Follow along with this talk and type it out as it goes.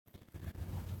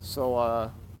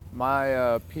So,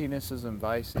 my penis is in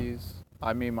Pisces.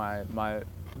 I mean, my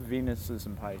Venus is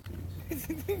in Pisces.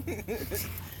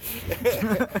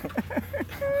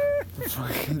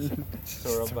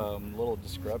 Sort of little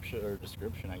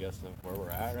description, I guess, of where we're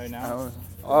at right now.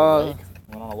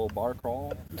 Went on a little bar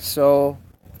crawl. So,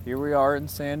 here we are in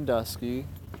Sandusky.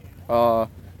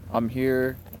 I'm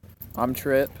here. I'm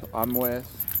Trip. I'm with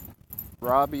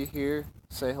Robbie here.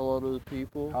 Say hello to the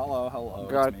people. Hello.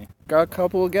 Got It's me. a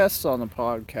couple of guests on the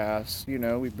podcast. You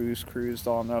know, we boost cruised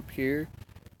on up here.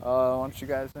 Why don't you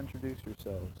guys introduce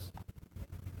yourselves?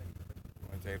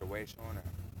 Want to take it away, Sean? Or?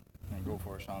 And go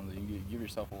for it, Sean. You give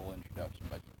yourself a little introduction,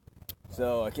 buddy.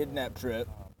 So, I kidnapped Trip,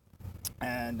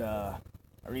 and I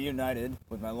reunited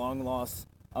with my long-lost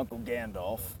Uncle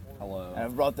Gandalf. Hello. And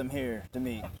I've brought them here to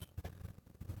meet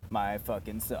my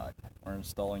fucking son. We're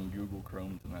installing Google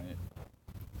Chrome tonight.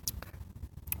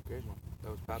 Occasional.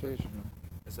 That was popular.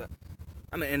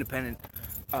 I'm an independent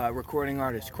recording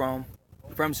artist, Krome,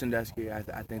 from Sandusky. I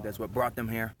think that's what brought them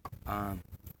here.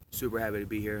 Super happy to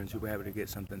be here and super happy to get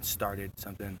something started,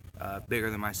 something bigger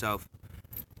than myself,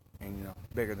 and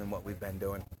bigger than what we've been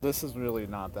doing. This is really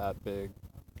not that big.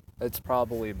 It's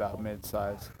probably about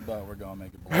mid-size. But we're gonna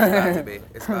make it.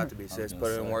 It's about to be, sis.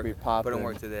 Put in work. Be Put in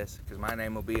work to this, because my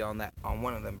name will be on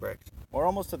one of them bricks. We're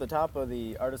almost to the top of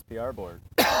the artist PR board.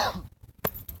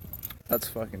 That's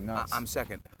fucking nuts. I'm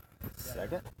second.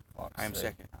 Second? I'm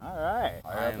second. All right.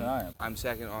 I'm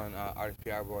second on artist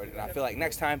PR board, and I feel like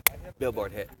next time,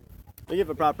 Billboard hit. To give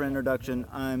a proper introduction,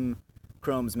 I'm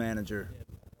Chrome's manager.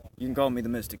 You can call me the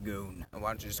Mystic Goon. And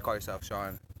why don't you just call yourself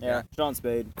Sean? Yeah, Sean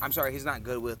Spayde. I'm sorry, he's not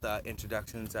good with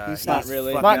introductions. He's not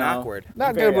really. Fucking No. awkward.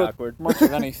 Not Very good with awkward. much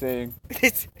of anything.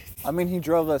 I mean, he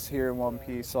drove us here in one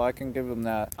piece, so I can give him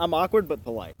that. I'm awkward but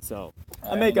polite, so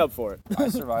I make up for it. I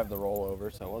survived the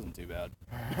rollover, so it wasn't too bad.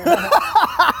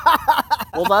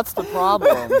 Well, that's the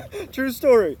problem. True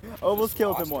story. Almost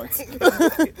killed him once. So,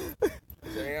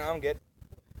 yeah, I'm good.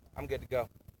 I'm good to go.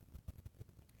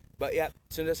 But yeah,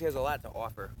 Sandusky has a lot to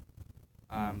offer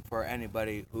for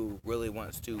anybody who really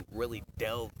wants to really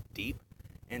delve deep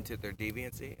into their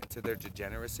deviancy, into their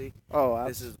degeneracy. Oh, absolutely.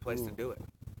 This is the place to do it.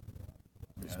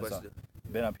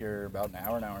 Been up here about an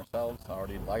hour now ourselves.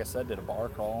 Already, like I said, did a bar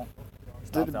crawl.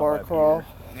 Did a bar crawl.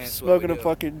 And that's what Smoking we a do.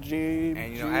 fucking G.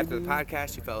 And after the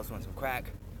podcast, you fellas want some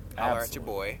crack. Holler at your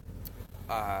boy.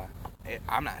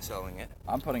 I'm not selling it.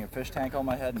 I'm putting a fish tank on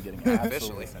my head and getting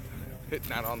Officially. absolutely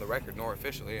Not on the record, nor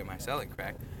officially am I selling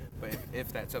crack. But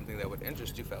if that's something that would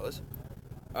interest you fellas,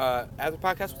 after the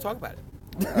podcast, we'll talk about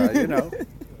it. You know.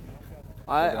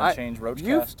 We're gonna change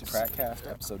Roachcast to Crackcast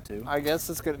episode 2. I guess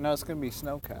it's gonna be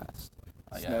Snowcast.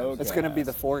 Snow. It's gonna be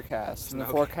the forecast. And the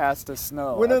forecast is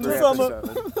snow. When in the every summer.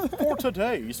 episode. For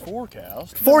today's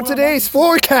forecast. For today's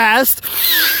forecast.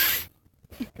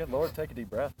 Good Lord, take a deep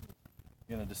breath.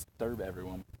 You're gonna disturb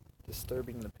everyone.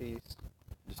 Disturbing the peace.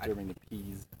 Disturbing the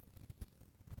peas.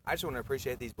 I just want to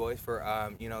appreciate these boys for,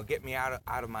 getting me out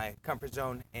of my comfort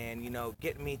zone and,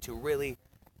 getting me to really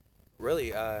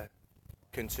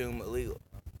consume illegal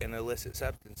and illicit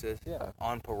substances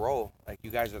on parole. Like, you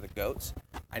guys are the goats.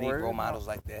 I need role models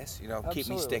like this. Keep me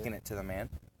Absolutely. sticking it to the man.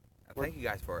 Thank you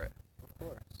guys for it. Of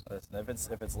course.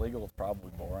 Listen, if it's legal, it's probably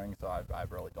boring, so I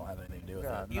really don't have anything to do with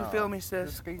it. You feel me,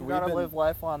 sis? You gotta live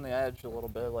life on the edge a little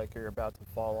bit, like you're about to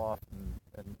fall off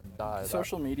and die.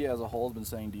 Social media as a whole has been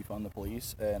saying defund the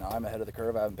police, and I'm ahead of the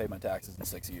curve. I haven't paid my taxes in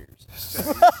 6 years.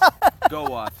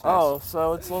 Go off, sis. Oh,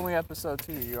 so it's only episode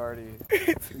 2. You already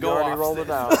off, rolled sis.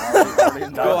 it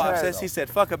out. Go off, sis. He said,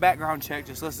 fuck a background check,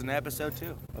 just listen to episode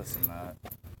 2. Listen,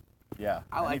 yeah.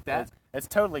 I like that. It's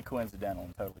totally coincidental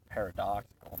and totally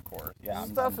paradoxical, of course. Yeah,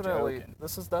 I'm joking.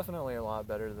 This is definitely a lot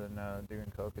better than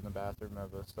doing coke in the bathroom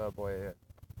of a subway.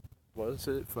 What is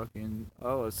it? It's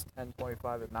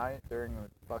 10:25 at night during the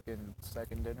fucking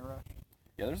second dinner rush.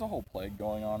 Yeah, there's a whole plague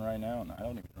going on right now, and I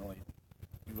don't even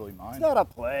really mind. It's not a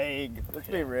plague. Let's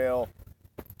be real.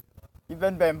 You've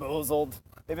been bamboozled.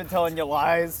 They've been telling you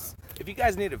lies. If you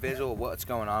guys need a visual of what's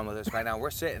going on with us right now,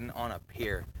 we're sitting on a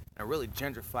pier in a really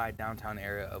gentrified downtown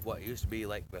area of what used to be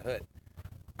like the hood.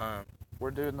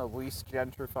 We're doing the least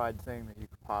gentrified thing that you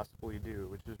could possibly do,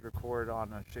 which is record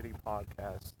on a shitty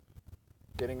podcast.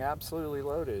 Getting absolutely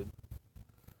loaded.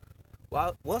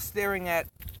 While staring at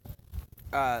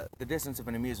the distance of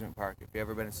an amusement park. If you've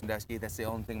ever been to Sandusky, that's the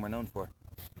only thing we're known for.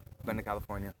 Been to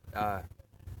California. I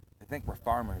think we're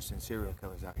farmers and serial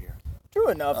killers out here. True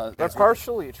enough. That's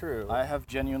partially true. I have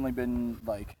genuinely been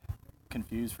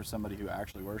confused for somebody who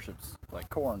actually worships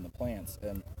corn, the plants,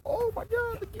 and oh my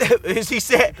God! he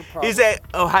said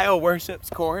Ohio worships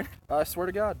corn. I swear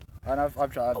to God, and I've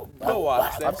tried. Go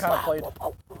off. I've kind of played.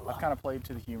 I've kind of played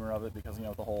to the humor of it because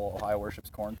the whole Ohio worships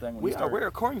corn thing. When We're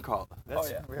a corn cult.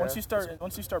 Once you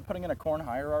start putting in a corn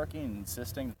hierarchy and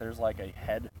insisting that there's like a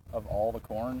head of all the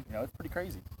corn, it's pretty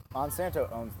crazy.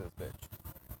 Monsanto owns this bitch.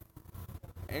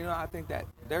 And I think that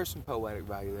there's some poetic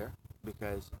value there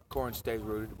because corn stays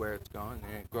rooted where it's going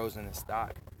and it grows in the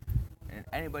stock. And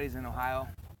anybody's in Ohio,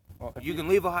 you can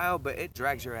leave Ohio, but it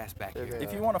drags your ass back here.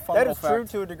 If you want a That fundamental is true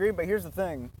fact, to a degree, but here's the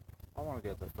thing. I want to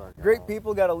get the fuck Great out.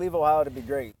 people got to leave Ohio to be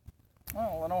great.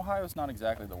 well, and Ohio's not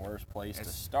exactly the worst place to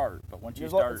start, but once you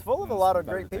It's start, full of a it's lot of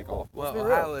better great to take people. off. Well, Let's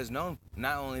be Ohio real. is known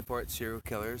not only for its serial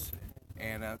killers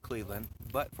and Cleveland,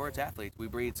 but for its athletes. We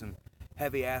breed some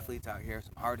heavy athletes out here,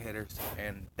 some hard hitters,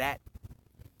 and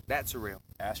that's surreal.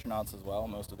 Astronauts as well.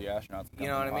 Most of the astronauts. You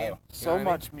know what I mean? So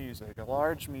much music, a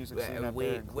large music scene up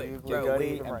there in Cleveland. bro,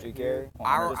 Goody, we- MGK.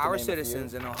 Our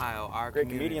citizens in Ohio, our Great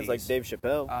comedians like Dave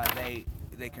Chappelle.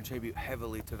 they contribute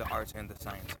heavily to the arts and the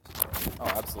sciences. Oh,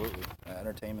 absolutely.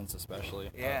 Entertainments especially.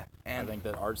 Yeah, I and think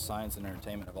that art, science, and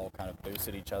entertainment have all kind of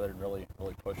boosted each other and really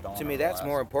pushed on. to me, over the that's last-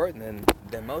 more important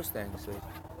than most things.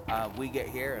 We get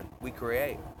here and we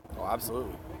create. Oh,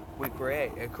 absolutely. We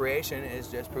create. And creation is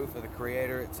just proof of the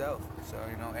creator itself. So,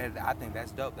 and I think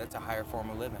that's dope. That's a higher form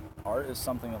of living. Art is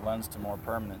something that lends to more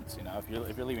permanence.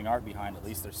 If you're leaving art behind, at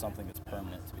least there's something that's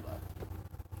permanent to be left.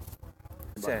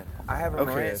 Listen, I have a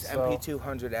Okay, Marantz so-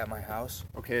 MP200 at my house.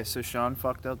 Okay, so Sean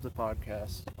fucked up the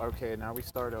podcast. Okay, now we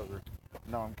start over.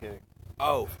 No, I'm kidding.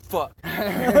 Oh fuck.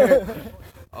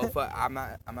 Oh fuck. I'm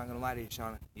not gonna lie to you,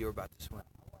 Sean. You were about to swim.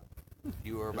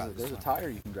 You were about to There's a swim. tire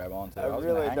you can grab onto. I was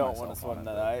gonna really hang don't want to myself on swim it,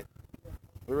 but tonight.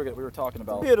 We were talking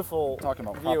about Beautiful talking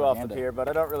about view off the propaganda. pier, but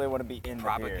I don't really want to be in the pier.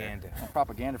 Propaganda.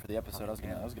 Propaganda for the episode. I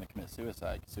was gonna commit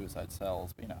suicide. Suicide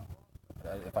cells.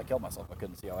 But, if I killed myself, I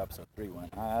couldn't see how episode 3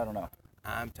 went. I don't know.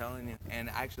 I'm telling you, and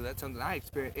actually, that's something I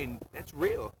experienced, and that's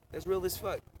real. That's real as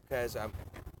fuck. Cause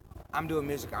I'm doing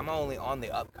music. I'm only on the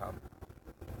upcome,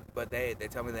 but they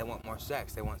tell me they want more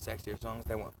sex. They want sexier songs.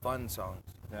 They want fun songs.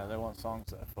 Yeah, they want songs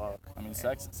that fuck. I mean,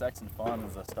 sex and fun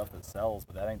is the stuff that sells,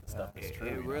 but that ain't the stuff that's true.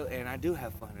 It really, and I do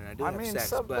have fun, and I do I have mean, sex,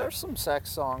 but there's some sex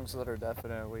songs that are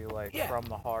definitely like Yeah. from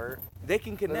the heart. they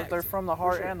can connect. They're from the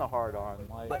heart sure. and the heart on.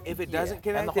 Like, But if it yeah, doesn't and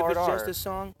connect, the if hard it's just R. a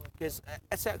song, because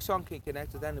a sex song can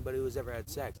connect with anybody who's ever had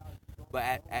sex. But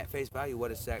at face value,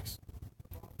 what is sex?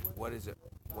 What is it?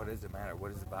 What does it matter?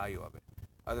 What is the value of it?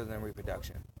 Other than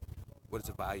reproduction. What is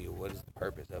the value? What is the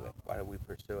purpose of it? Why do we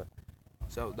pursue it?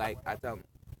 So, like, I don't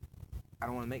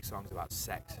want to make songs about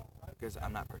sex because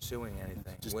I'm not pursuing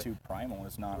anything. It's just too primal.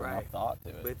 There's not enough Right. thought to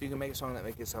it. But if you can make a song that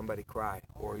makes somebody cry,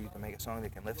 or you can make a song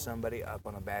that can lift somebody up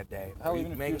on a bad day, Hell, or you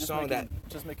even can if make you're a just song making, that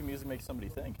just making music makes somebody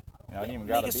think. You ain't even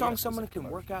gotta make a be song in someone specific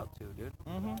can work out to, dude.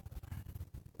 Mm-hmm.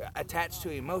 Attached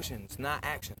to emotions, not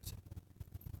actions.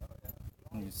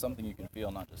 It's something you can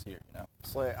feel, not just hear.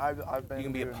 It's like I've been. You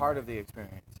can be a doing part of the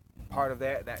experience. Part of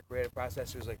that creative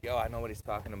process is like, yo, I know what he's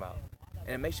talking about.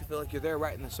 And it makes you feel like you're there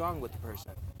writing the song with the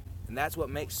person. And that's what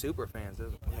makes super fans.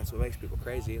 That's what makes people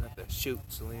crazy. You don't have to shoot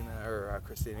Selena or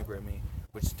Christina Grimmie,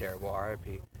 which is terrible,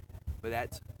 R.I.P. But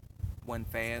that's when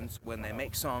they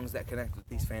make songs that connect with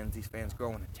these fans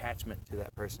grow an attachment to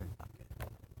that person.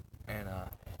 And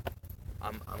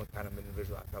I'm a kind of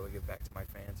individual. I probably give back to my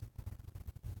fans.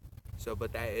 So,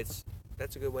 but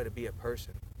that's a good way to be a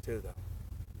person too, though,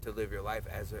 to live your life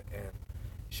as and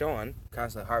Sean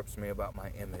constantly harps me about my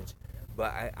image,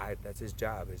 but I that's his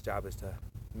job. His job is to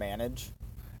Manage.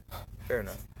 fair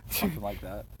enough. Something like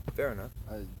that. Fair enough.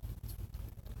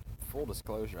 Full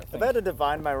disclosure, I If think. I had to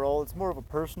define my role, it's more of a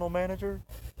personal manager.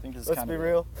 I think this is Let's kind be of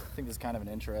real. I think this is kind of an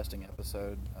interesting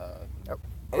episode. Are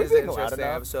It we is an being loud interesting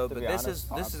enough, episode, to but be this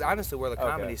honest? is honestly where the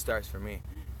comedy Okay. starts for me,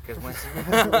 because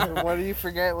when what do you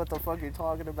forget? What the fuck you're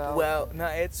talking about? well, no,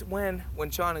 it's when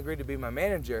Sean agreed to be my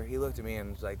manager, he looked at me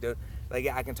and was like, dude, like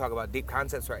yeah, I can talk about deep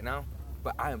concepts right now,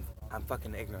 but I'm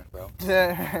fucking ignorant, bro.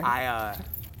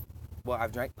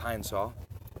 I've drank Pine Sol,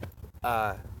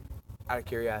 out of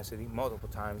curiosity, multiple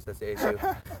times. That's the issue.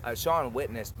 Sean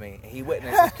witnessed me. He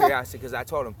witnessed his curiosity because I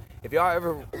told him, if y'all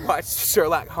ever watched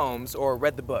Sherlock Holmes or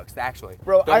read the books, actually,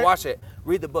 Bro, don't watch it.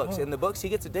 Read the books. In the books, he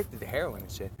gets addicted to heroin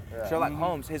and shit. Yeah. Sherlock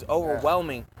Holmes, his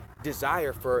overwhelming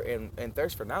desire for and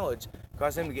thirst for knowledge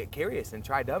caused him to get curious and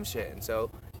try dumb shit. And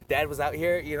so, Dad was out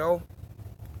here,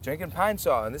 drinking Pine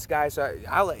Sol, and this guy started.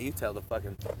 I'll let you tell the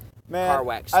fucking car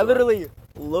wax I story. literally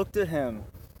looked at him.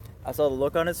 I saw the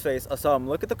look on his face. I saw him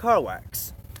look at the car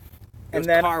wax. It was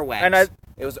then car wax. and I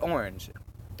It was orange.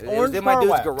 It was Orange in my car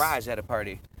dude's wax. garage at a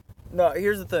party. no.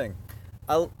 Here's the thing.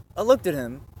 I looked at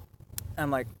him.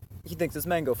 I'm like, he thinks it's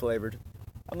mango flavored.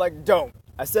 I'm like, don't.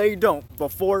 I say don't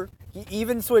before He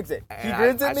even swigs it. He And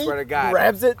grins at I me, swear to God,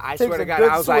 grabs it, I takes swear to a God, good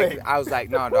I was swig. like,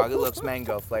 no, dog, it looks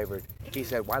mango flavored. He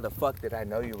said, why the fuck did I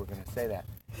know you were gonna say that?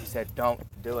 He said, don't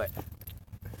do it.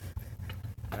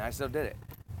 And I still did it.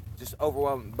 Just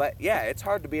overwhelming. But yeah, it's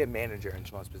hard to be a manager in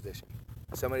Sean's position.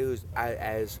 Somebody who's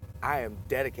as I am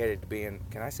dedicated to being.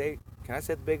 Can I say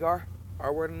the big R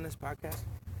word in this podcast?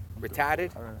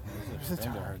 Retarded.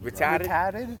 Retarded.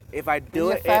 Retarded? If I do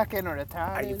You it, fucking are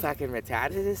retarded? you fucking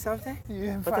retarded or something?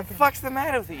 You What the fucking- fuck's the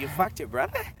matter with you? You fucked your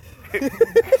brother?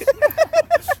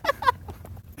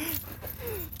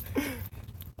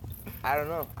 I don't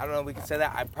know. If we can say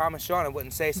that. I promised Sean I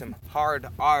wouldn't say some hard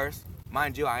R's.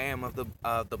 Mind you, I am of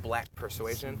the black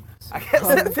persuasion. I guess.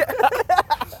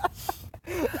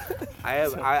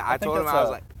 I told him, I was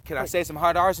like, can I say some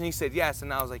hard R's? And he said yes.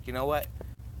 And I was like, you know what?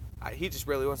 He just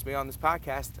really wants me on this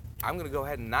podcast. I'm going to go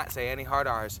ahead and not say any hard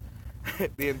R's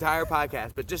the entire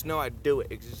podcast. But just know I do it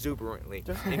exuberantly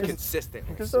and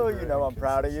consistently. Just so you know, I'm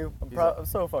proud of you. I'm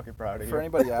so fucking proud of you. For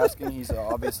anybody asking, he's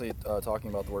obviously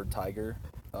talking about the word tiger.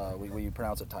 We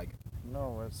pronounce it tiger.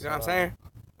 No, it's. You know what I'm saying? You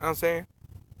know what I'm saying?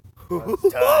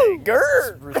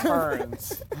 Tiger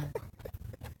returns.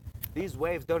 These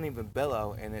waves don't even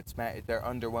billow, and they're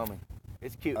underwhelming.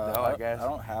 It's cute though, I guess. I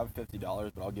don't have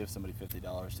 $50, but I'll give somebody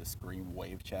 $50 to scream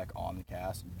wave check on the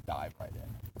cast and dive right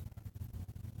in.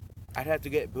 I'd have to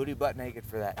get booty butt naked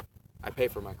for that. I pay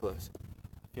for my clothes.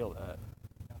 I feel that.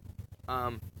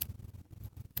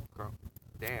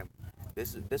 Damn,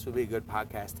 this would be a good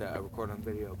podcast to record on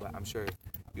video, but I'm sure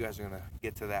you guys are gonna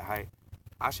get to that height.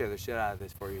 I'll share the shit out of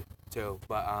this for you too,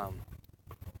 but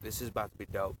this is about to be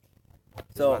dope.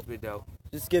 So, about to be dope.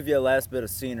 just give you a last bit of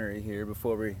scenery here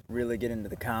before we really get into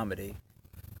the comedy.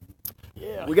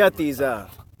 Yeah. We got these,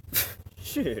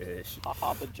 shush.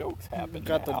 Haha, the jokes happen.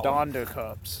 Got the now. Donda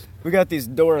cups. We got these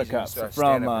Dora He's gonna cups start from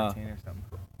stand-up routine or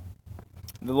something.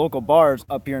 the local bars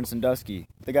up here in Sandusky.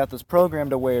 They got this program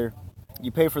to where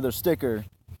you pay for their sticker.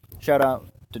 Shout out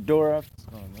to Dora.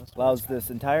 Allows this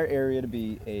entire area to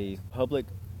be a public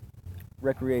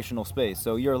recreational space.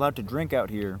 So you're allowed to drink out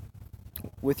here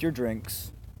with your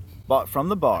drinks bought from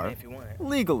the bar If you want it.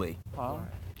 legally. Huh?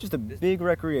 Just a big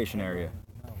recreation area.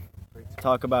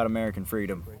 Talk about American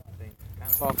freedom.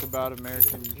 Talk about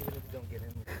American.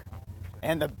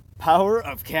 And the power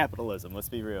of capitalism, let's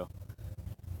be real.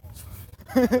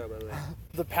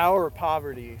 The power of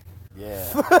poverty. Yeah.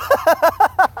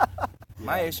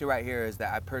 My issue right here is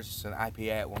that I purchased an IPA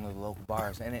at one of the local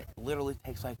bars, and it literally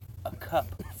takes like a cup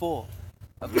full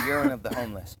of the urine of the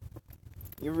homeless.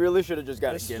 You really should have just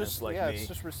got It's a Guinness just, like yeah, me. it's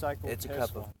just recycled It's a piss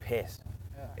cup one. of piss.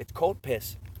 Yeah. It's cold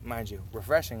piss, mind you.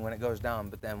 Refreshing when it goes down,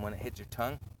 but then when it hits your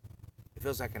tongue, it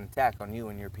feels like an attack on you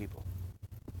and your people.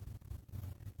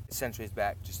 Centuries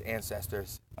back, just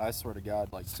ancestors. I swear to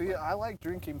God, like. See, I like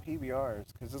drinking PBRs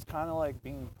because it's kind of like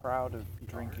being proud of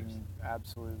drinking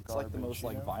absolute It's garbage. like the most you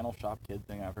like know? vinyl shop kid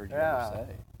thing I've heard you Yeah. ever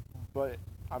say. But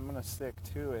I'm gonna stick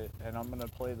to it, and I'm gonna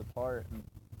play the part and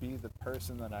be the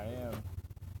person that I am.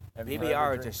 And forever PBR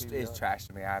drink just PBR. is trash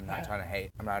to me. I'm not trying to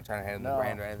hate. I'm not trying to hate on the No.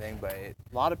 brand or anything, but A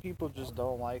lot of people just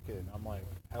don't like it. I'm like,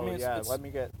 hell mean, yeah, it's- let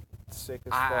me get sick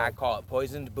as I fuck. call it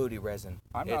poisoned booty resin.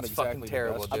 I'm not it's exactly fucking the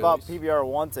terrible, best I dude. bought PBR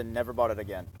once and never bought it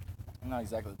again. I'm not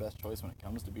exactly the best choice when it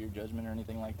comes to beer judgment or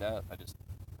anything like that. I just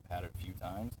had it a few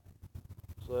times.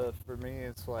 So for me,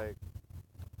 it's like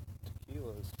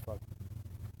tequila is fucking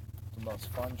the most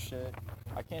fun shit.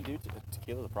 I can't do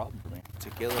tequila. The problem for me.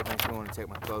 Tequila makes me want to take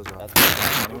my clothes off.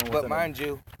 Anyone But within mind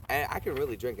you, I can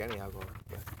really drink any alcohol.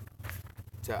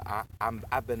 So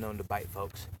I've been known to bite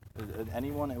folks.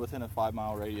 anyone within a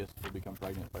 5-mile radius will become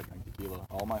pregnant if I drink tequila.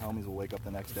 All my homies will wake up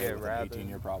the next day Yeah, with rather- an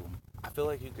 18-year problem. I feel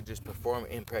like you could just perform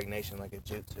impregnation like a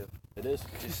jutsu. It is.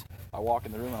 Just I walk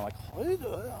in the room and I'm like,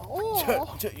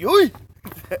 Oh. Yoy!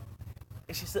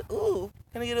 And she said, "Ooh,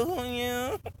 can I get a ooh on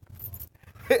you?"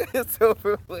 It's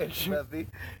over with, Smithy.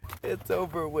 It's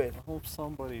over with. I hope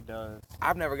somebody does.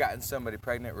 I've never gotten somebody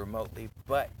pregnant remotely,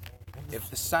 but if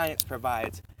the science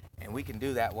provides and we can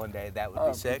do that one day, that would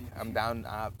be sick. I'm down.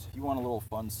 if you want a little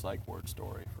fun psych ward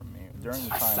story from me during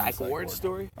the A time psych ward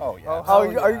story? Oh yeah.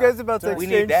 Oh, Are you guys about to We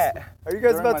exchange? need that. Are you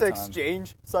guys During about my to time.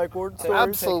 exchange psych ward stories?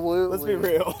 Absolutely. Let's be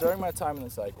real. During my time in the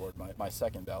psych ward, my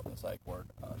second bout in the psych ward,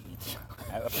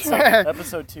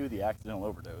 episode 2, the accidental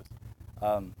overdose.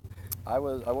 I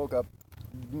woke up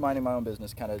minding my own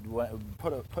business, kind of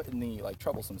put in the like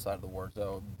troublesome side of the ward.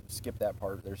 So skip that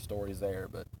part. There's stories there,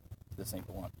 but this ain't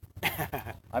the one.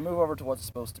 I move over to what's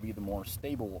supposed to be the more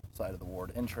stable side of the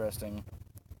ward. Interesting,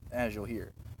 as you'll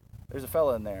hear. There's a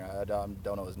fella in there. I don't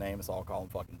know his name, so I'll call him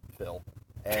fucking Phil.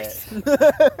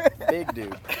 Big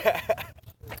dude.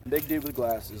 Big dude with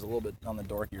glasses is a little bit on the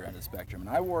dorkier end of the spectrum. And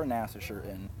I wore a NASA shirt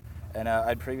and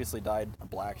I'd previously dyed a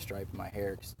black stripe in my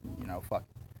hair because, fuck.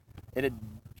 It had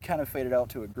kind of faded out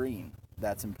to a green.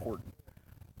 That's important.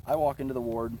 I walk into the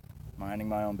ward, minding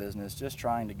my own business, just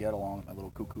trying to get along with my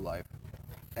little cuckoo life.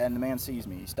 And the man sees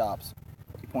me. He stops.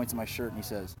 He points at my shirt and he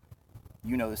says,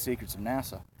 "You know the secrets of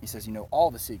NASA." He says, "You know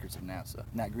all the secrets of NASA.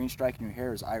 And that green strike in your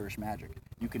hair is Irish magic.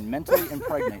 You can mentally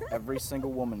impregnate every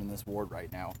single woman in this ward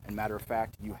right now. And matter of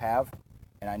fact, you have,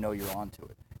 and I know you're onto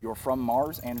it. You're from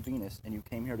Mars and Venus, and you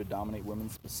came here to dominate women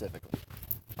specifically."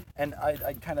 And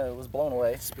I kind of was blown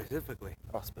away. Specifically.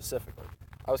 Oh, specifically.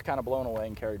 I was kind of blown away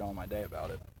and carried on my day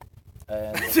about it.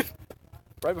 And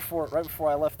right before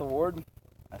I left the ward,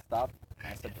 I stopped and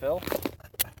I said, "Phil,"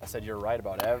 I said, "you're right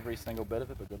about every single bit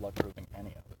of it, but good luck proving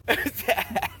any of it."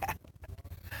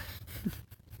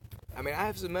 I mean, I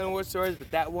have some mental ward stories,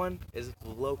 but that one is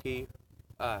low-key,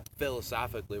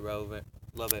 philosophically relevant.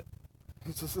 Love it.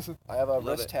 I have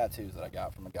wrist tattoos that I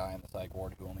got from a guy in the psych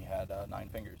ward who only had 9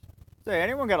 fingers. Say,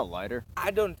 anyone got a lighter? I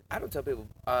don't tell people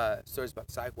stories about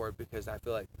the psych ward because I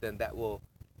feel like then that will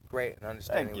create an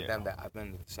understanding with them that I've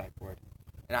been to the psych ward.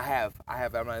 And I have.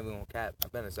 I'm not even gonna cap.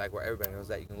 I've been to the psych ward. Everybody knows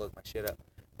that. You can look my shit up.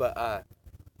 But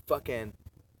fucking,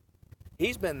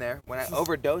 he's been there when I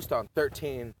overdosed on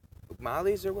 13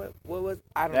 Molly's or what was,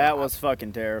 I don't know. That was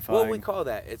fucking terrifying. What we call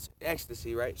that? It's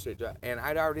ecstasy, right? Straight drug. And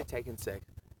I'd already taken 6.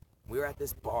 We were at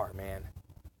this bar, man.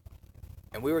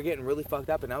 And we were getting really fucked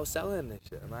up, and I was selling this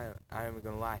shit. I ain't even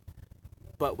gonna lie.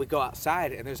 But we go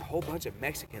outside, and there's a whole bunch of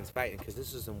Mexicans fighting, because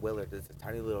this is in Willard. It's a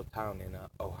tiny little town in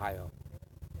Ohio.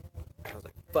 And I was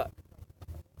like, fuck.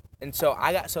 And so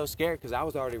I got so scared, because I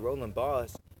was already rolling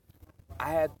balls. I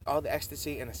had all the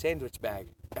ecstasy in a sandwich bag,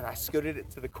 and I scooted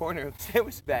it to the corner of the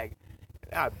sandwich bag.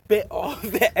 And I bit all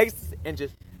of the ecstasy and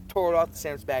just tore it off the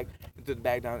sandwich bag, and threw the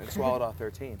bag down, and swallowed all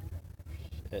 13.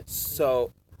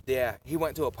 So... yeah, he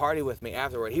went to a party with me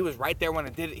afterward. He was right there when I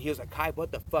did it. He was like, "Kai,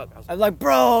 what the fuck?" I was like,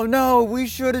 "Bro, no, we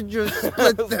should have just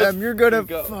split them. You're gonna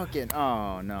fucking,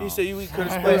 oh no." He said we could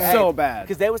have It split was so bad.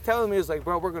 Because they was telling me, it was like,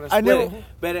 "Bro, we're gonna split it."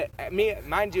 But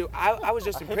mind you, I was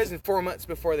just in prison 4 months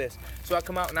before this. So I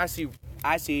come out and I see,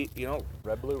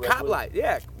 Red, blue, red, cop blue. light.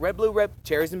 Yeah, red, blue, red,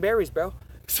 cherries and berries, bro.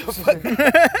 So fucking,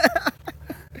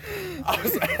 I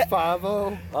was like,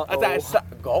 5-0. I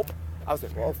thought, gulp. I was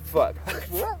like, "Oh fuck."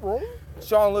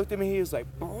 Sean looked at me. He was like,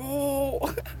 "Bro."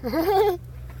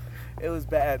 It was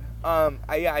bad.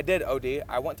 I did OD.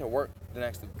 I went to work the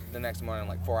next morning,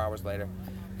 like 4 hours later,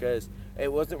 because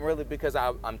it wasn't really because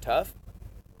I'm tough,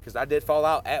 because I did fall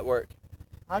out at work.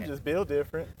 I'm just built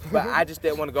different. But I just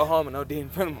didn't want to go home and OD in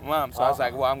front of my mom. So I was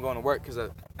like, well, I'm going to work because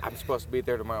I'm supposed to be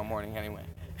there tomorrow morning anyway.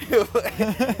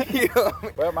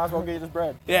 Well, might as well get you this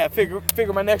bread. Yeah,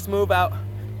 figure my next move out.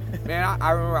 Man,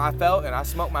 I remember I felt and I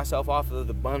smoked myself off of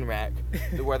the bun rack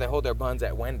where they hold their buns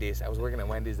at Wendy's. I was working at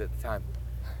Wendy's at the time.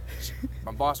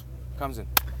 My boss comes and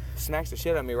smacks the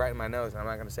shit out of me right in my nose. I'm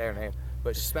not going to say her name,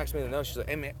 but she smacks me in the nose. She's like,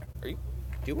 "Hey, man, do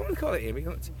you want me to call the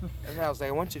ambulance?" And I was like,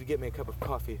 "I want you to get me a cup of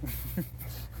coffee."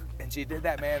 And she did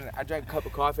that, man. I drank a cup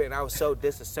of coffee, and I was so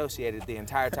disassociated the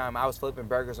entire time. I was flipping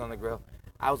burgers on the grill.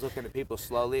 I was looking at people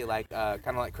slowly, like kind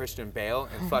of like Christian Bale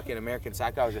in fucking American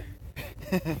Psycho. I was just...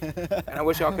 and I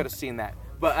wish y'all could have seen that.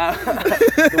 But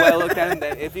the way I looked at him,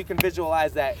 that if you can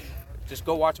visualize that, just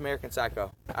go watch American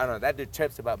Psycho. I don't know, that dude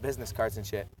trips about business cards and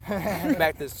shit.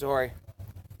 Back to the story.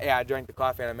 Yeah, I drank the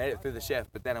coffee and I made it through the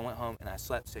shift, but then I went home and I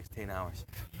slept 16 hours.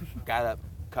 Got up,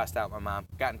 cussed out my mom,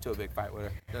 got into a big fight with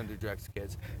her. Don't do drugs to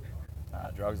kids.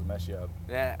 Drugs will mess you up.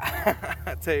 Yeah,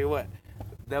 I tell you what,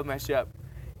 they'll mess you up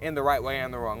in the right way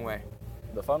and the wrong way.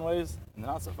 The fun ways and the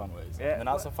not so fun ways. Yeah, and the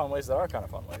not so fun ways that are kind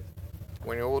of fun ways.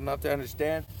 When you're old enough to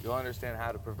understand, you'll understand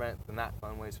how to prevent the not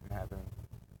fun ways from happening.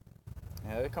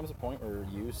 Yeah, there comes a point where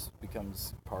use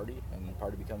becomes party and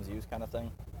party becomes use kind of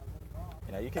thing.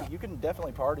 You know, you can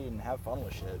definitely party and have fun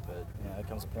with shit, but there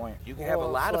comes a point. You can have a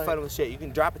lot of fun with shit. You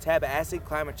can drop a tab of acid,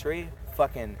 climb a tree,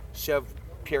 fucking shove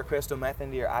pure crystal meth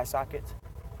into your eye sockets,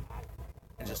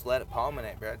 and just let it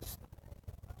palminate, bro. Just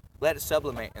let it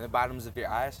sublimate in the bottoms of your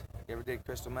eyes. You ever did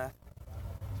crystal meth?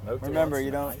 Remember,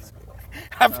 you don't.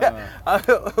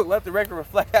 Let the record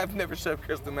reflect, I've never shoved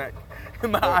crystal meth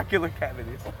in my ocular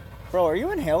cavities. Bro, are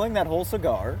you inhaling that whole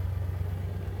cigar?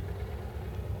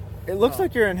 It looks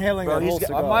like you're inhaling that whole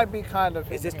cigar. I might be kind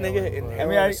of. Is this nigga inhaling I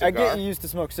mean, a cigar? I get you used to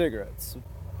smoke cigarettes.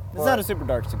 It's not a super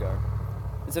dark cigar.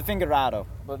 It's a Fingerado.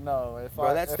 But no,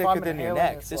 Bro, that's thicker than your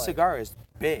neck. This cigar is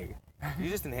big. You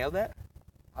just inhaled that?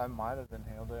 I might have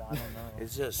inhaled it. I don't know.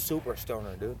 It's just super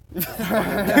stoner, dude. Dude,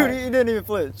 he didn't even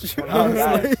flinch.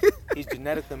 He's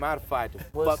genetically modified to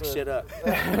fuck shit up.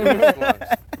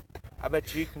 I've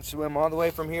bet you can swim all the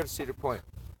way from here to Cedar Point.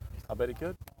 I bet he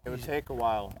could. It would take a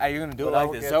while. Hey, you're gonna do But it like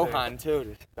I'll the get Zohan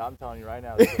too. I'm telling you right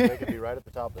now, they could be right at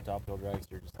the top of the Top Hill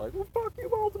Dragster, just like, well, fuck you,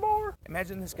 Baltimore.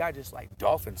 Imagine this guy just like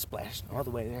dolphin splashing all the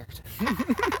way there.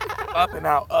 Up and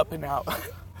out, up and out. That'd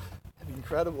be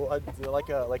incredible. Like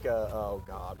a, oh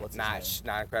God, what's his Nah, name? it's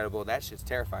not incredible. That shit's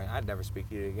terrifying. I'd never speak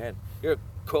to you again. You're a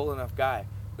cool enough guy.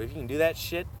 But if you can do that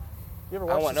shit, You ever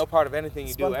I watch want no part of anything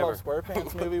you do ever. SpongeBob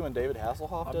SquarePants movie when David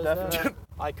Hasselhoff I'm does definitely- that?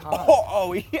 Iconic.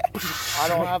 Oh, yeah. I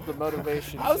don't have the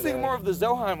motivation. I was thinking more of the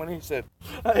Zohan when he said,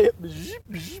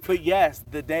 but yes,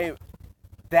 the day,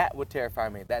 that would terrify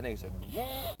me. That nigga said,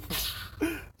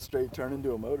 Straight turn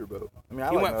into a motorboat. I mean, I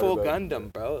he like went full motorboat.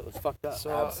 Gundam, bro. It was fucked up.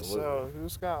 So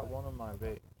who's got one of my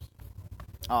vapes?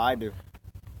 Oh, I do.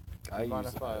 I mind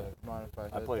use if I I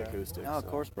hit play that? acoustic. Oh, of so-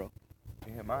 course, bro.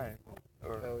 You hit mine.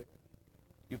 Or Hell yeah.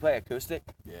 you play acoustic?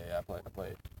 Yeah, I play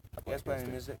You guys play any acoustic.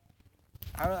 music?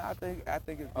 I think it'd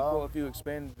be cool if you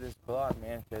expanded this blog,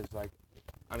 man. Cause like,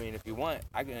 I mean, if you want,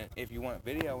 if you want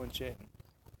video and shit,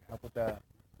 help with the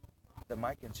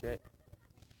mic and shit,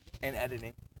 and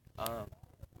editing.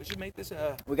 We should make this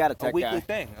a We got a tech weekly guy.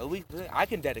 thing. A weekly thing. I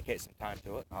can dedicate some time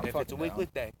to it I'm if it's a fucking weekly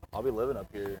down. thing. I'll be living up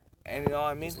here And you know what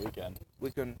I mean? this weekend. We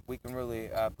can really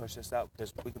push this out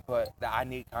because we can put the I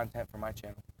need content for my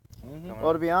channel. Mm-hmm.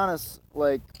 Well, to be honest,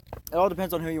 like, it all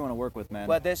depends on who you want to work with, man.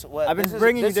 But this, I've been this is-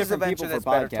 bringing you this is different a people venture for that's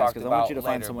better podcasts talked because I want you to about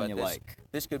find later, someone but you this- like.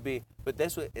 This could be, but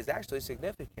this is actually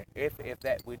significant if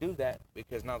that we do that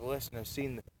because now the listener's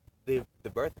seen the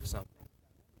birth of something.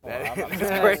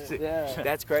 That's crazy. Yeah.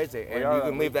 That's crazy, and are you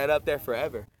can on- leave that up there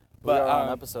forever. We But are on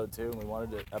episode 2, and we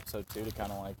wanted episode 2 to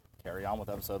kind of like carry on with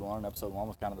episode 1. Episode 1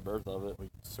 was kind of the birth of it. We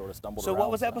sort of stumbled so around.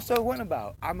 what was episode 1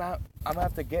 about? I'm gonna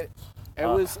have to get. It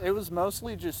was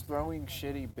mostly just throwing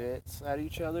shitty bits at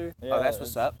each other. Yeah, Oh, that's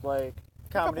what's up. Like A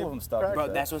couple of them stuck.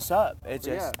 Bro, that's what's up. It's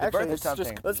just Yeah. the Actually, birth of it's just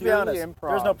something. Let's be purely honest. improv.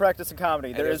 There's no practice in comedy.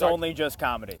 And There there's is like- only just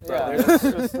comedy. yeah, there's- this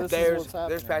is what's There's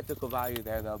happening. practical value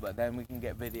there though, but then we can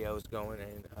get videos going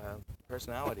and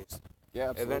personalities Yeah,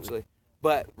 absolutely. eventually.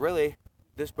 But really,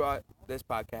 this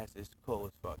podcast is cool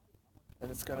as fuck.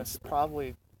 And it's gonna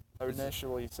probably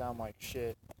initially sound like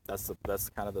shit. That's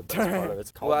kind of the best part of it.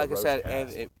 It's called Well, the like I said,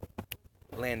 roast and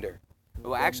cast. Lander.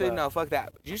 Well, actually, no, fuck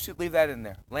that. You should leave that in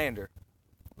there. Lander.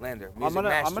 Music I'm gonna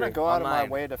mastery go out of my online.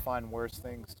 way to find worse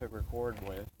things to record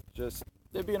with. Just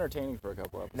It'd be entertaining for a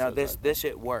couple episodes. No, I this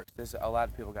shit works. A lot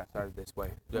of people got started this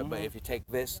way. But if you take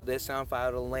this sound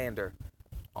file to Lander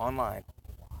online,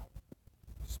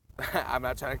 I'm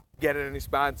not trying to get any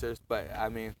sponsors, but I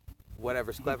mean,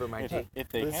 whatever's clever, my G. if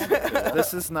they hand it to us.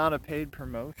 this is not a paid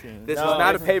promotion. This No, is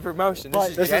not a this- paid promotion. This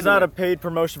This is is not a genuine. paid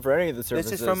promotion for any of the This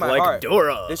services. is from my like heart.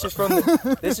 Dora. This is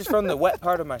from the wet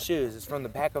part of my shoes. It's from the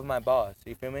back of my balls.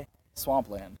 You feel me?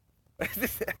 Swampland.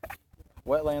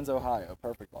 Wetlands, Ohio.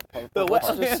 Perfect. The Let's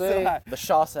wetlands just say- of The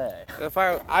Chaussee. the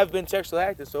fire. I've been sexually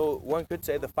active, so one could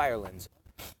say the fire lens.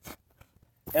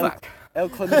 Fuck. El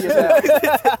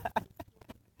Chlamydia.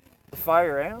 The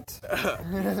fire ant.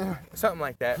 Something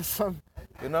like that.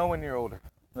 You'll know when you're older.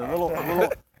 The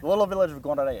little village of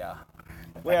Gondarea.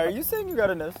 Wait, are you saying you got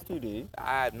an STD?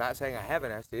 I'm not saying I have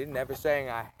an STD. Never saying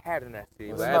I had an STD.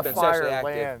 This But is I've the been sexually fire active.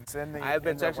 lands in the. I have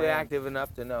been in the sexually land. active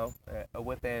enough to know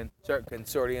within certain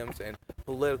consortiums and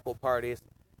political parties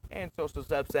and social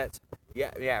subsets.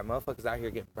 Yeah, motherfuckers out here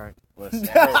getting burnt. Listen,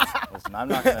 I'm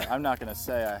not gonna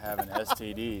say I have an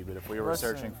STD, but if we were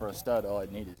Listen. searching for a stud, all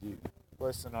I'd need is you.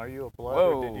 Listen, are you a blood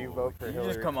Whoa. or did you vote for you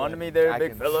Hillary just come on to me Clinton? there, I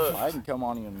big can- fella. I can come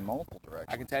on you in multiple I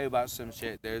directions. can tell you about some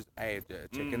shit. There's a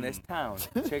chick in this town.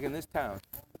 Chick in this town.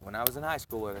 When I was in high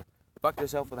school with her, fucked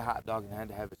herself with a hot dog and had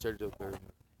to have a surgical surgery.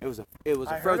 It was a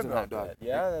I heard frozen about hot dog. that.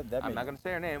 Yeah, that I'm not gonna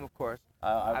say her name, of course.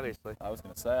 I Obviously. was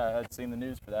gonna say I had seen the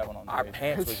news for that one on Our the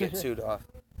pants would get chewed off.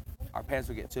 Our pants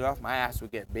would get chewed off. My ass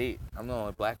would get beat. I'm the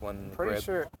only black one in the Pretty crib.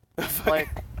 sure, like,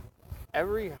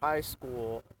 every high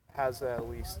school has at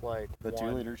least like the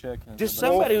one 2-liter chick. Just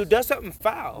somebody who does something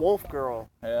foul. wolf girl,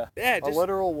 Yeah. Yeah, a just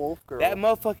literal wolf girl. that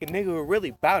motherfucking nigga who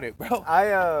really bout it, bro.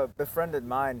 I befriended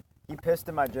mine. He pissed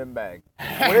in my gym bag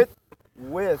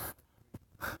with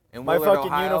In my Willard,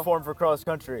 fucking Ohio. uniform for cross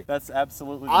country. That's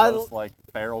absolutely the I- most like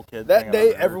feral kid thing That I've day,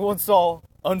 ever heard. everyone saw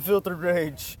unfiltered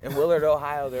rage. In Willard,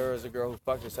 Ohio, there was a girl who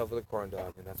fucked herself with a corn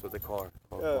dog, and that's what they call her.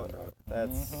 Called Yeah. corn dog.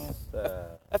 That's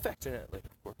Affectionately,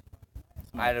 of course.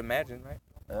 I'd imagine, right?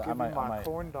 Give I me my might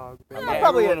corn dog, baby. Yeah,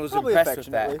 probably- everyone was probably impressed with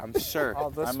that, affectionately. I'm sure. Oh,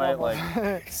 this I might one like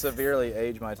was- severely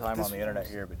age my time on the internet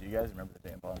here, but do you guys remember the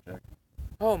tampon chick?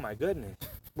 Oh my goodness.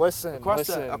 listen, Across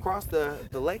listen.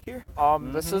 the lake here?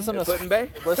 This isn't a Putin Bay?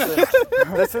 listen.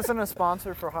 This isn't a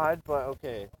sponsor for Hyde, but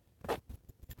okay.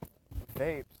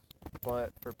 Vapes,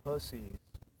 but for pussies.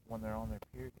 when they're on their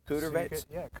period. Cooter So you vapes? get-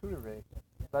 Yeah, cooter vape.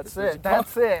 That's That's it.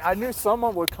 That's it. I knew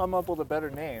someone would come up with a better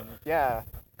name. Yeah.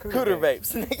 Cooter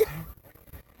vapes.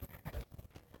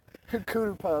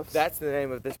 Cooter puffs. That's the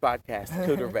name of this podcast.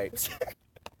 Cooter vapes.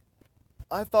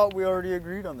 I thought we already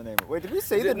agreed on the name. Wait, did we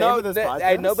say the No, name of this podcast?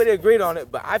 hey, nobody agreed on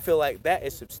it, but I feel like that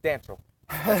is substantial.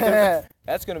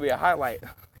 That's going to be a highlight.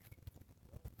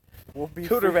 We'll be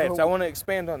Cooter free- vapes. I want to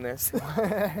expand on this.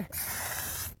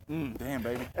 Damn,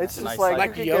 baby. It's That's a just nice like- sight. Like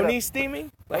You could get yoni a-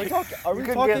 steaming? Are we Like, talking, are we You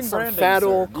could talking get some branding, fat sir?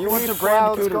 old Do you want to brand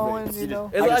clouds Cooter going, vapes? you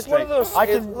know? it's I like just one of those. I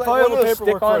can it's like file one of the those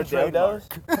paperwork for a stick-on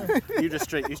dildos. You just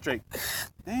straight.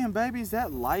 Damn, baby, is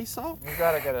that Lysol? You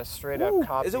gotta get a straight up Ooh,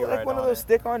 copyright is it like one of on those it.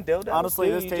 stick-on dildos? Honestly,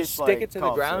 dude? this you tastes just stick like it to the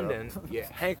cough ground syrup. and you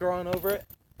hanker on over it.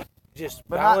 Just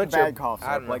But not balance your- bad cough I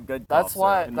syrup, don't know. like good That's cough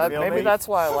why. syrup. That, Real maybe vape. that's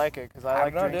why I like it because I I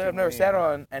like don't know, dude. drinking I've never lean. sat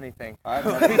on anything.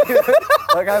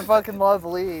 Like I fucking love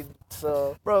lead.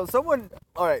 So Bro, someone.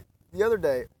 All right, the other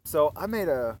day, so I made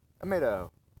a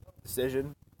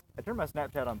decision. I turned my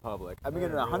Snapchat on public. I've been I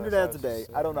getting didn't 100 realize ads a I was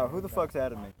day. I don't know who the fuck's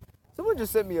added me. Someone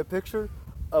just sent me a picture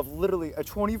of literally a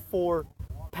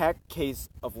 24-pack case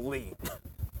of lean.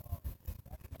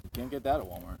 Can't get that at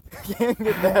Walmart. Can't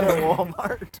get that at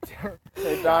Walmart.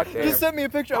 hey doctor, Just sent me a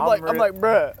picture. I'm I'm like, re- I'm like,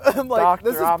 bruh. I'm like, doctor,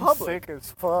 this is I'm public. sick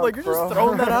as fuck. Like, you're bro. just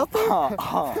throwing that out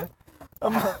there.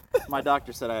 My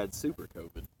doctor said I had super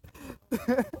COVID.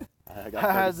 I got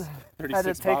I had 30 to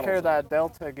 36 take care bottles of that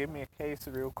Delta. Give me a case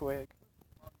real quick.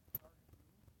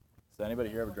 So anybody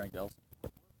here ever drank Delson?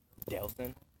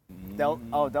 Delson.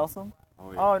 Delsum?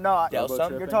 Oh, Oh no,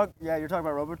 Delsum? you're talking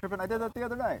about robo tripping. I did that the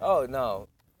other night. Oh no,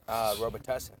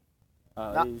 Robitussin.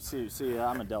 You see,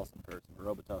 I'm a Delson person, but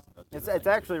Robitussin does. do It's the it's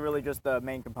thing, actually really just the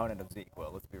main component of Zeke.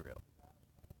 Well, let's be real.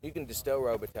 You can distill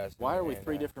Robitussin. Why are we and,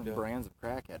 3 different do- brands of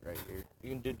crackhead right here? You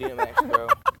can do DMX, bro.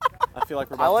 I feel like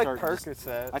we're I about like to start.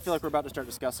 Percocets. I feel like we're about to start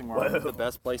discussing where the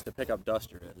best place to pick up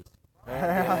Duster is.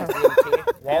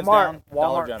 DMT. Hands Walmart. down,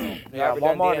 Dollar General. Yeah, ever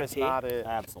done Walmart is DMT? not it.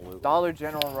 Absolutely. Dollar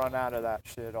General run out of that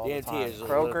shit all the DMT time. is a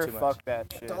little Kroger, too much. fuck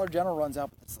that shit. Dollar General runs out,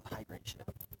 but it's high grade shit.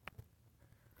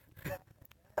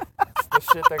 It's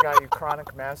the shit that got you chronic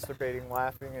masturbating,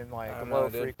 laughing, and like I don't know, low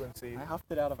dude. frequency. I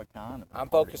huffed it out of a condom. I'm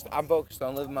focused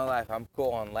on living my life. I'm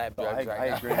cool on lab Oh, drugs I right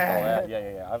now. agree with all that.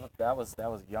 Yeah. That was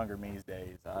younger me's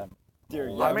days. Dear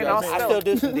I young mean, guys. I'll still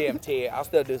do some DMT. I'll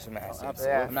still do some acid. absolutely.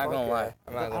 Yeah, I'm not gonna fuck lie. it.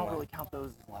 I'm I not gonna don't lie. really count those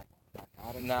as like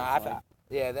narcotics. Nah, It's like,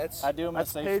 yeah, that's. I do them in a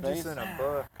That's safe pages space. in a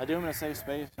book. I do them in a safe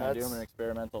space, and I do them That's- in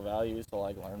experimental values to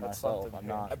like learn that's myself. something I'm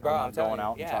new. not, Bro, I'm I'm not telling going you,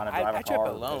 out and yeah, trying to drive I a trip car.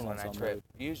 alone based when on I some trip.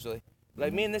 dude. Usually,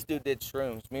 like me and this dude did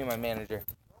shrooms. Me and my manager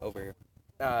over here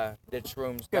did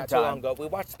shrooms Good not too long time. ago. We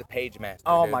watched The Page Master.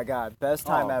 Oh dude. my god, best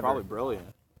time ever. Probably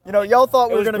brilliant. You know, y'all thought It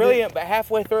we were was gonna brilliant, but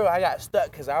halfway through I got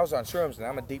stuck because I was on shrooms and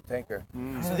I'm a deep thinker.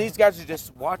 So these guys are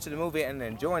just watching the movie and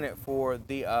enjoying it for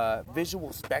the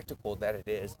visual spectacle that it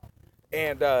is.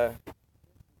 And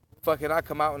fucking I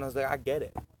come out and I was like, I get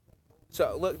it.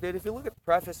 So look, dude, if you look at the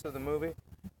preface of the movie,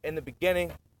 in the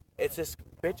beginning, it's this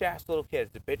bitch ass little kid,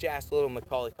 the bitch ass little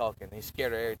Macaulay Culkin. He's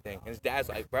scared of everything. And his dad's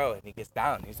like, bro, and he gets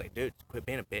down. He's like, dude, quit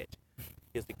being a bitch.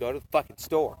 He's like, go to the fucking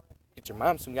store. Get your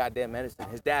mom some goddamn medicine.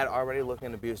 His dad already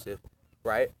looking abusive,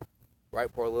 right?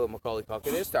 Right, poor little Macaulay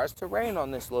Culkin. It starts to rain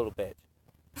on this little bitch.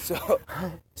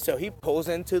 So he pulls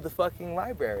into the fucking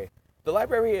library. The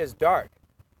library is dark.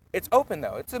 It's open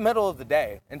though. It's the middle of the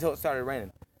day until it started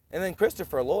raining. And then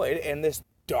Christopher Lloyd and this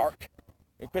dark.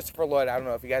 And Christopher Lloyd, I don't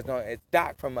know if you guys know, it's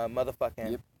Doc from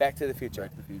motherfucking Back to the Future.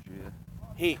 Back to the Future,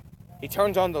 yeah. He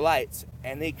turns on the lights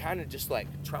and he kind of just like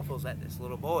truffles at this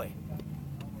little boy.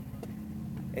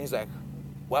 And he's like,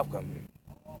 welcome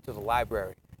to the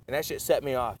library. And that shit set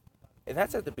me off. And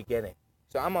that's at the beginning.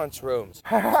 So I'm on shrooms.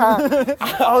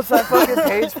 Oh, it's that fucking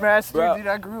Page Master, Bro. dude.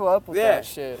 I grew up with Yeah, that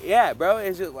shit. yeah, bro.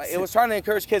 It's just like, it was trying to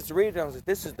encourage kids to read. And I was like,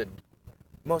 this is the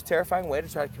most terrifying way to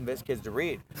try to convince kids to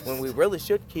read. When we really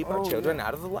should keep our children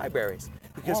out of the libraries.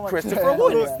 Because Well, like, Christopher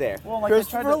Lloyd is there. Well, like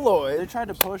Christopher Lloyd They tried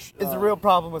to push. is the real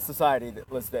problem with society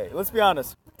this day. Let's be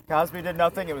honest. Cosby did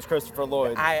nothing. It was Christopher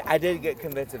Lloyd. I did get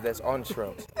convinced of this on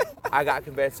shrooms. I got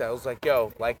convinced. I was like,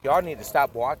 yo, like, y'all need to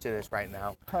stop watching this right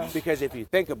now. Because if you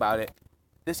think about it,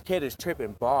 this kid is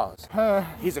tripping balls.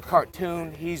 He's a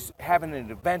cartoon. He's having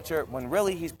an adventure when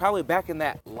really he's probably back in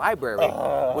that library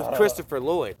with Christopher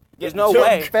Lloyd. There's no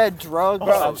way. Fed drugs.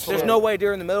 Bro, and there's shit. no way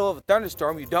during the middle of a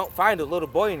thunderstorm you don't find a little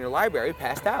boy in your library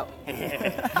passed out.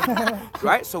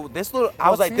 Right? So this little, I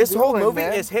was What's like, he this whole doing, movie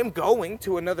man? is him going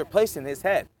to another place in his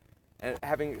head. And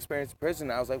having experienced prison,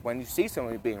 I was like, when you see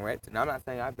somebody being raped, and I'm not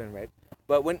saying I've been raped,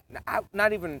 but when,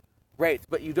 not even raped,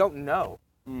 but you don't know.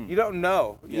 You don't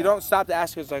know. You don't stop to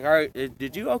ask. It's like, all right,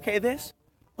 did you okay this?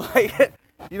 Like,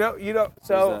 You know.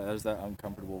 So there's that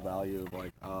uncomfortable value of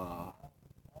like,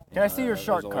 Can I see your there's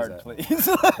shark always card, that. please?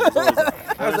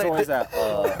 There's always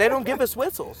that. they don't give us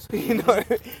whistles, you know.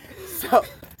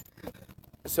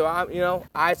 So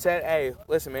I said, hey,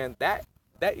 listen, man, that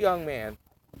young man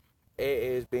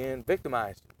is being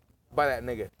victimized by that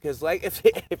nigga. Because, like, if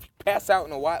you pass out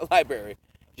in a white library,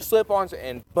 you slip on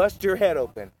and bust your head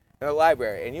open in a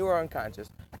library, and you are unconscious,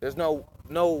 there's no,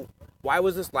 why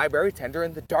was this library tender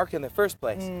in the dark in the first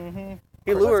place? Mm-hmm.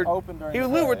 He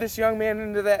lured this young man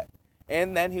into that,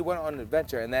 and then he went on an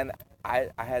adventure, and then I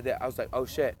was like, oh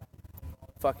shit,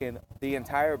 fucking the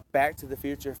entire Back to the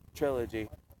Future trilogy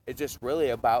is just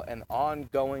really about an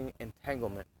ongoing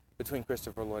entanglement between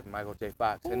Christopher Lloyd and Michael J.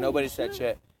 Fox, and nobody said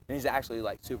shit, and he's actually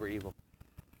like super evil.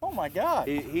 Oh my god.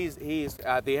 He's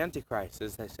the Antichrist,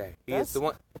 as they say. He's the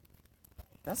one.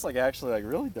 That's like actually like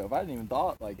really dope. I didn't even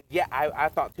thought like. Yeah, I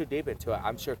thought too deep into it.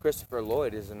 I'm sure Christopher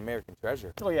Lloyd is an American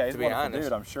treasure. Oh yeah, he's to be a wonderful honest.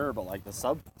 dude, I'm sure, but like the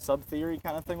sub theory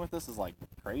kind of thing with this is like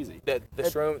crazy. The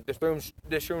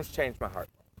shrooms changed my heart.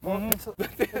 Well,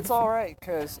 it's all right,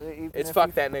 because It's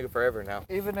fucked that nigga forever now.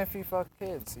 Even if he fucked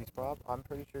kids, I'm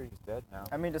pretty sure he's dead now.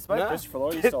 I mean, despite Christopher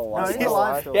Lloyd is still alive. No, he's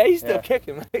alive still. Yeah, he's still Yeah.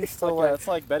 kicking. He's still Like, it's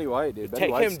like Betty White, dude. Betty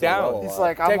Take White's him still down. well He's alive.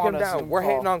 like, I'm Take on him a down. Zoom We're call.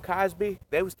 hating on Cosby.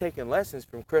 They was taking lessons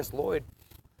from Chris Lloyd.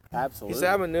 Absolutely. He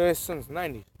said, I've been doing this since the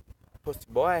 90s. Pussy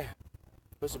boy.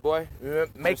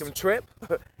 Make them trip.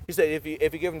 He said, if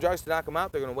you give them drugs to knock them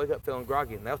out, they're going to wake up feeling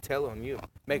groggy, and they'll tell on you.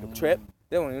 Make them trip.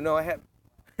 They don't even know what happened.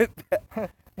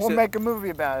 We'll So- make a movie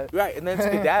about it. Right, and then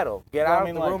skedaddle. Get Well, I out mean,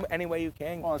 of the like- room any way you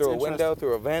can. Well, it's Through a window, interesting.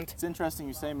 through a vent. It's interesting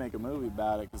you say make a movie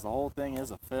about it because the whole thing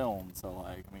is a film. So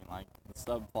like, I mean, like the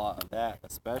subplot of that,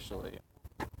 especially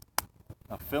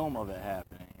a film of it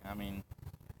happening. I mean,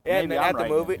 Yeah, and maybe then I'm at the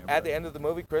right movie, here, at but- the end of the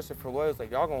movie, Christopher Lloyd was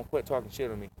like, "Y'all gonna quit talking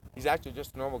shit on me." He's actually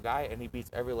just a normal guy, and he beats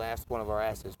every last one of our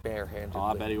asses barehandedly. Oh,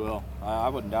 I bet he will. I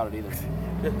wouldn't doubt it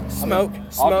either. Smoke,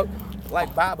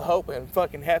 like Bob Hope and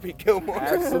fucking Happy Gilmore.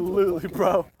 Absolutely,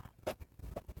 bro.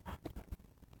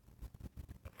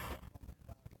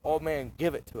 Old man,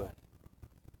 give it to us.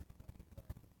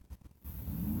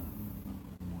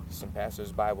 Some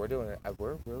passers-by, we're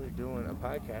really doing a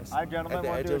podcast. Hi, at gentlemen. the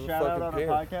Want edge to do of a a shout out fucking on pier.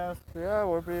 a podcast? Yeah,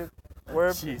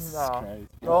 we're Jesus no. Christ.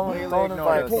 Don't ignore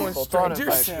invite us. people. Don't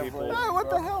Strangers. invite people. Hey, what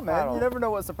the hell, I man? don't- You never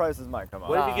know what surprises might come up.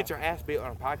 What if Nah. you get your ass beat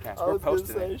on a podcast? I We're was gonna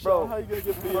posting say, it. Sean, how you gonna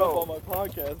get beat up on my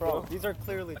podcast, bro? These are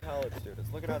clearly college students.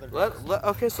 Look at how they're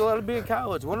Okay, so let them be in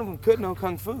college. One of them could know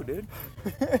Kung Fu, dude.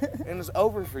 And it's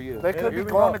over for you. They could Here be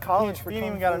we going go. to college for You ain't Kung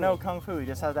even gotta Fu. know Kung Fu. You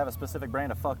just have to have a specific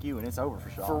brand of fuck you, and it's over for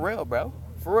Sean. For real, bro.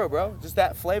 For real, bro. Just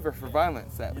that flavor for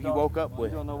violence that you woke up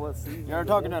with. You don't know what season. You're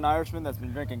talking to an Irishman that's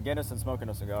been drinking Guinness and smoking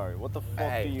a cigar. What the fuck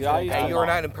Hey, do you I think? used to- hey, you are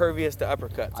not impervious to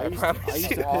uppercuts. I promise I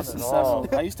used you. to piss in Oh.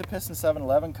 I used to piss in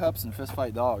 7-Eleven cups and fist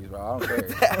fight dogs, bro. I don't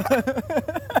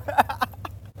care.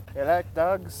 You like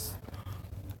dogs?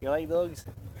 You like dogs?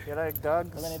 You like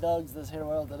dogs? How many dogs this here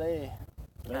world today?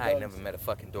 How many I ain't dogs? never met a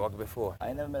fucking dog before. I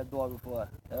ain't never met a dog before.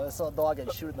 I always saw a dog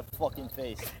and shoot in the fucking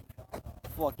face.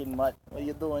 Fucking mutt. What are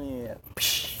you doing here?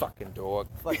 Fucking dog.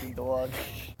 Fucking dog.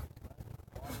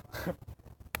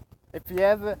 If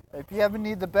you ever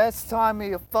need the best time of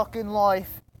your fucking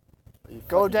life,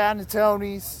 go down to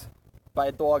Tony's By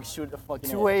a dog, shoot the fucking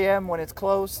 2 a.m. when it's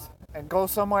closed and go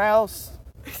somewhere else.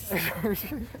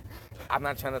 I'm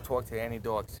not trying to talk to any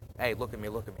dogs. Hey, look at me.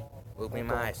 Look me in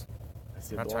my eyes.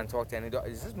 I'm not trying to talk to any dog.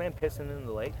 Is this man pissing in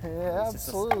the lake? Yeah,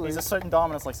 absolutely. He's a certain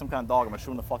dominance like some kind of dog. I'm gonna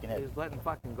shoot him in the fucking head. He's letting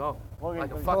fucking go. Look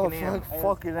Like a at- fucking Oh, animal.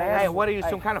 fucking Hey, ass. what are you,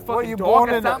 some kind of What, fucking you dog born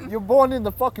or in something? you're born in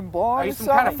the fucking barn? Are you or some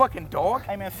kind of something? fucking dog?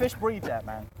 Hey man, fish breed that,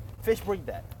 man. Fish breed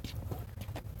that.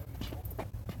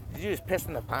 Did you just piss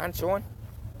in the pond, Sean?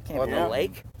 Can't Or be the that.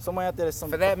 lake? Somewhere out there, there's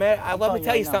some. For that matter, I'm let me telling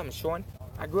tell you right now. something, Sean.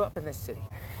 I grew up in this city.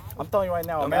 I'm telling you right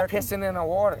now, I'm not American pissing in the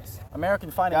waters.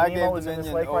 Finding God Nemo gave is in this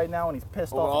dominion lake over- right now, and he's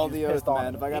pissed over off. all He's the pissed earth, on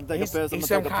man. me. If I gotta take a He's piss, I'm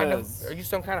some gonna take kind a piss. Are you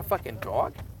some kind of fucking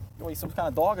dog? What, you some kind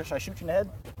of dog, or should I shoot you in the head?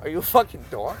 Are you a fucking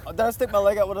dog? Did I stick my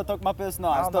leg out when I took my piss? No,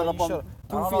 I don't stood know, up you on should- 2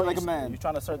 I don't feet know, like a you man.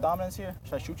 trying to assert dominance here?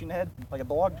 Should I shoot you in the head like a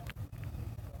dog?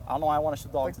 I don't know why I want to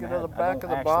shoot dogs Like in the you head. know the back I of don't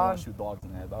the actually want barn? to shoot dogs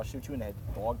in the head, but I'll shoot you in the head,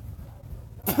 dog.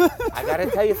 I gotta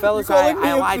tell you, fellas, You're calling me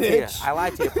I a lied to you. bitch. I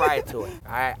lied to you prior to it.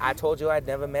 I told you I'd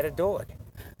never met a dog.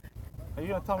 Are you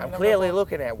gonna tell me? I'm you never clearly met a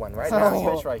looking at one right dog? now. There's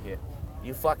a fish right here.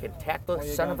 You fucking tactless What are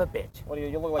you son of a doing? bitch. What do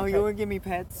you look like? Oh, you wanna give me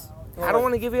pets? I don't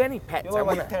want to give you any pets. You I look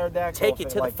like want a pterodactyl. take you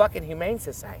if to it, like, the fucking Humane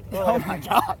Society. Oh my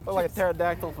god! Look like a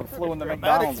pterodactyl if it flew in the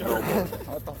McDonald's building.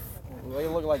 What the? Why you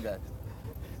look like that?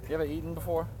 You ever eaten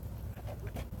before?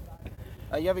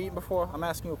 You ever eaten before? I'm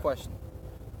asking you a question.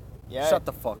 Yeah. Shut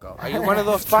the fuck up. Are you one of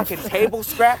those fucking table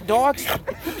scrap dogs?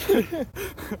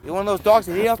 You one of those dogs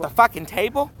that eat off the fucking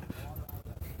table?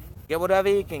 Get whatever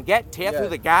you can get, tear through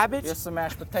the garbage? Just some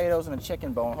mashed potatoes and a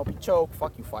chicken bone. Hope you choke.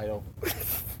 Fuck you, Fido.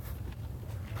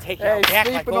 Take Hey, your back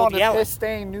like sleeping old on the Yeller.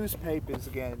 piss-stained newspapers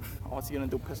again. Oh, what's he gonna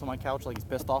do? Piss on my couch like he's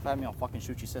pissed off at me? I'll fucking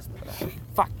shoot your sister for that.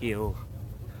 Fuck you.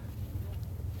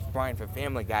 It's Brian from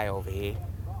Family Guy over here.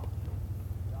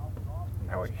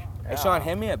 Hey, Sean,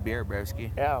 hand me a beer,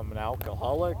 broski. Yeah, I'm an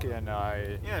alcoholic, and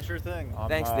Yeah, sure thing. I'm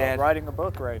Thanks, Dad. writing a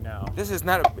book right now. This is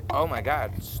not a. Oh my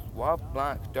God. Suave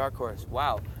Blanc, Dark Horse.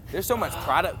 Wow. There's so much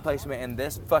product placement in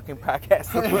this fucking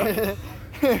podcast.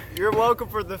 You're welcome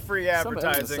for the free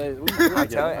advertising. I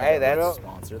tell you, hey, that's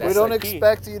sponsor. We That's don't the key.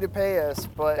 expect you to pay us,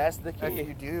 but That's the if key.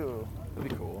 you do,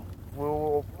 That'd be cool.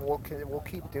 we'll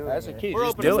keep doing That's the it. key. We're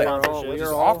Just open to do it. sponsorships.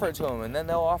 Just offer it to them, and then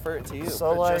they'll offer it to you. So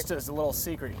But like, just as a little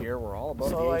secret here, we're all above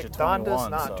so the age like of 21. Donda's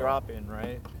not so. dropping,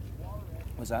 right?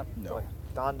 Was that? No. Like,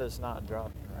 Donda's not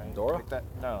dropping, right? Dora? Like that,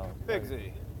 no.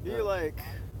 Bigsy, do you like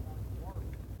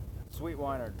sweet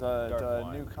wine or The dark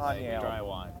wine? new Kanye Like dry album.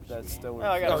 wine. That's still. Oh,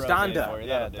 I got Oh, a rotating Donda. for you.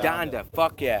 Yeah, Donda.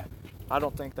 Fuck yeah. I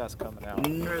don't think that's coming out.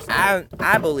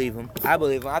 I believe him. I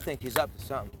believe him. I think he's up to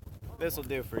something. This will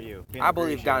do for you. being I a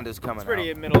believe Grecian. Donda's coming It's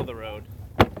pretty out. middle of the road.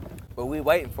 But we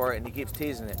waiting for it, and he keeps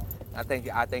teasing it. I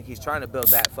think he's trying to build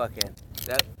that fucking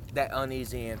that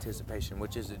uneasy anticipation,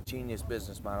 which is a genius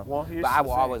business model. Well, here's but I the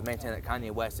will thing. always maintain that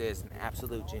Kanye West is an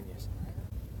absolute genius.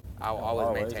 I will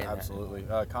always maintain that. Absolutely.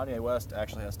 Kanye West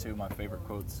actually has two of my favorite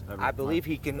quotes ever. I believe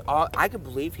he can. I can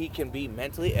believe he can be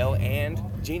mentally ill and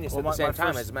genius at the Well, same my time.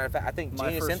 first- As a matter of fact, I think my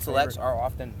genius first intellects favorite- are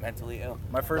often mentally ill.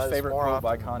 My first That is favorite more quote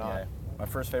by often than Kanye. not. My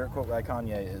first favorite quote by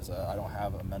Kanye is, "I don't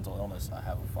have a mental illness. I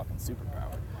have a fucking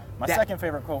superpower." My That- second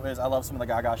favorite quote is, "I love some of the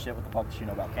Gaga shit. What the fuck does she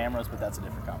know about cameras?" But that's a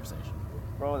different conversation.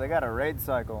 Bro, they got a raid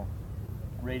cycle.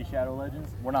 Raid Shadow Legends?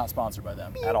 We're not sponsored by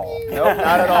them at all. Nope,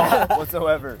 not at all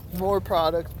whatsoever. More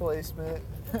product placement.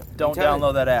 Don't tell me.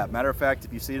 download that app. Matter of fact,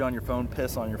 if you see it on your phone,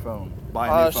 piss on your phone. Buy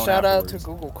a new phone Shout out to afterwards.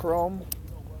 Google Chrome.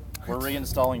 We're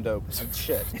reinstalling dope.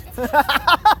 Shit.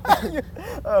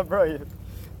 Oh, bro,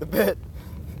 the bit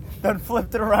done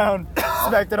flipped it around,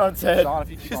 smacked it on its head. Sean, if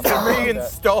you keep on talking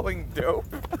about that- Reinstalling dope.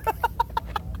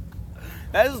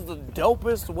 That is the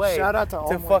dopest way Shout out to to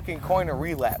Only- fucking coin a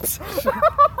relapse.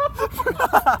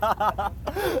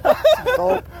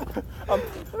 Dope.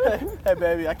 Hey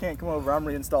baby, I can't come over. I'm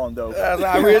reinstalling dope.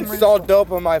 I reinstalled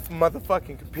dope on my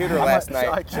motherfucking computer last night.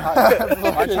 I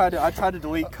tried to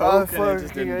delete coke and it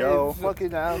just didn't go. Fucking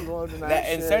downloading that,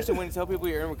 And shit. essentially, when you tell people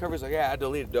you're in recovery, it's like, yeah, I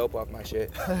deleted dope off my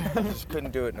shit. Just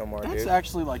couldn't do it no more, That's dude.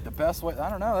 actually like the best way. I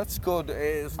don't know. That's It's cool.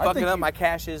 It's I fucking think up you- my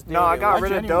caches, dude. No, I got I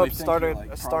rid of genuinely dope. think Started you,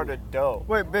 like, started dope.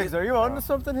 Wait, Biggs, are you onto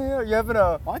something here? You having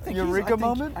a Well, I think eureka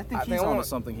moment? I think I he's think onto I'm-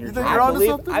 something here. You think John. you're onto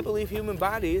something? I believe human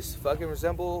bodies fucking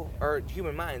resemble, or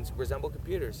human minds resemble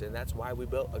computers, and that's why we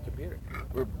built a computer.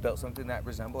 We built something that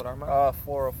resembled our mind.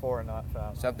 404 not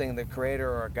found. Something the creator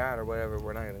or God or whatever,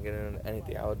 we're not going to get into any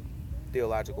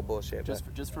theological bullshit.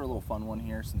 Just for a little fun one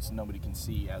here, since nobody can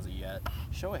see as of yet.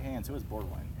 Show of hands, who is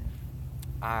borderline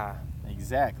here?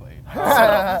 Exactly.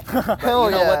 Hell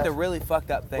you know yeah. what the really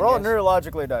fucked up thing We're all is?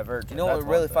 neurologically divergent. You know what that's the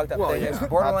really one fucked up Well, thing yeah, is?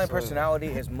 Borderline absolutely. personality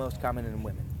is most common in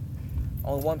women.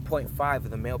 Only 1.5 of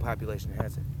the male population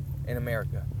has it in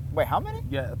America. thing. Wait, how many?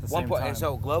 Yeah, at the same time. And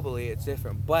so globally it's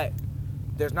different, but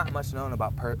there's not much known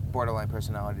about borderline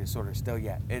personality disorder still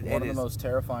yet. one of the most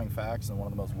terrifying facts and one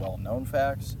of the most well-known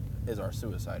facts is our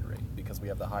suicide rate, because we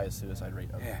have the highest suicide rate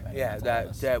of any mental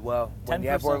illness. well, when you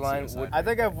have 10% borderline, suicide. I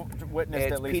think I've witnessed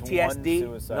it's at least PTSD. one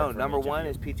suicide. No, from number each of one you.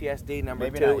 is PTSD. Number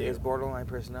Maybe two not you. is borderline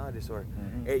personality disorder.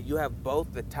 Mhm. You have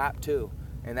both the top two,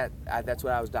 and that's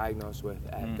what I was diagnosed with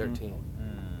at Mhm. 13.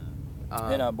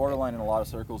 And borderline in a lot of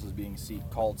circles is being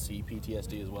called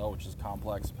CPTSD as well, which is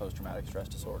complex post-traumatic stress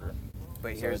disorder.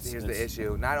 But So here's it's- the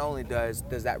issue. Not only does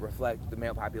that reflect the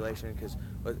male population, because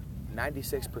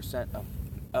 96%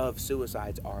 of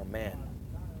suicides are men.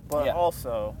 But Yeah.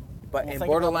 also, But Well, in think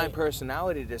borderline about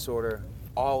personality disorder,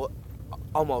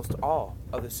 almost all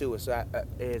of the suicide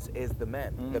is the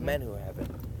men, the Mhm. men who have it.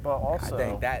 but also, I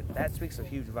think that speaks a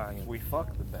huge volume. we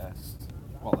fuck the best.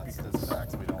 Well, that's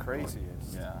facts. We don't.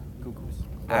 Craziest. Yeah, cuckoos.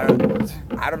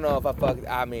 I don't know if I fuck.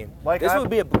 I mean, Like, this I- would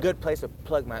be a good place to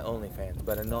plug my OnlyFans,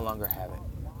 but I no longer have it.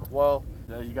 Well,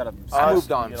 You gotta. I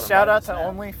moved on. shout out to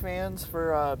OnlyFans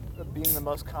for being the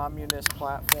most communist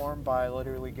platform by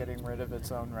literally getting rid of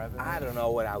its own revenue. I don't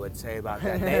know what I would say about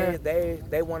that.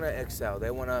 They want to excel.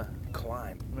 They want to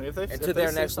climb I mean, if they, into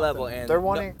their next level. And They're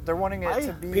wanting it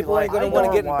to be people like ain't gonna want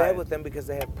to get in bed worldwide. with them because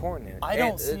they have porn in it. I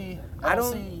don't see I'm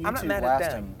not YouTube mad at lasting.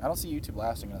 them. I don't see YouTube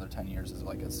lasting another 10 years as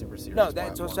like a super serious. No,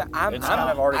 that's what platform. It's kind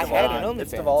of I already had an evolving.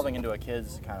 It's OnlyFans. devolving into a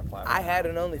kids kind of platform. I had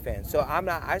an OnlyFans, so I'm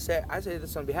not. I say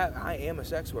this on behalf. I am a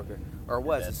sex worker, or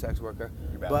was a sex worker,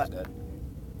 Your battery's but dead.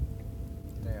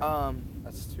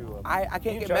 That's too. I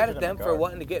can't get mad at them for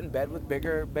wanting to get in bed with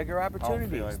bigger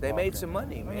opportunities. like They made walking. some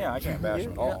money, man. Yeah, I can't bash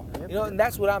them at all. You know, and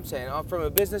that's what I'm saying. From a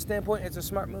business standpoint, it's a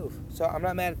smart move. So I'm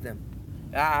not mad at them.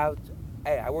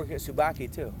 Hey, I work at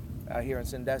Subaki too, here in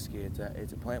Sandusky.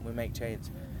 It's a plant we make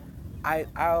chains. I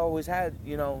always had,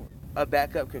 you know, a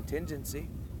backup contingency.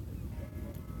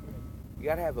 You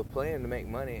gotta have a plan to make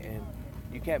money, and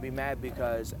you can't be mad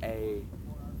because a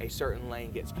certain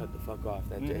lane gets cut the fuck off.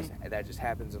 That just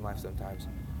happens in life sometimes.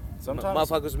 Sometimes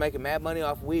Motherfuckers was making mad money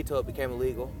off weed till it became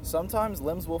illegal. Sometimes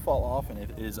limbs will fall off, and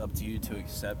it is up to you to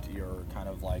accept your kind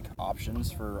of like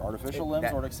options for artificial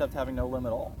limbs, or to accept having no limb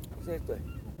at all. Exactly.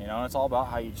 You know, it's all about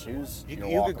how you choose. You your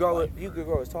could walk of grow life. you could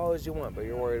grow as tall as you want, but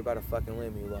you're worried about a fucking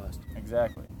limb you lost.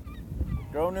 Exactly.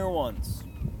 Grow new ones.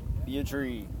 Be a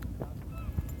tree.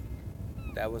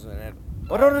 That wasn't it.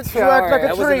 Why don't you act like a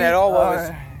That tree? wasn't at all what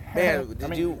was. Man, I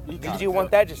mean, you did kinda you want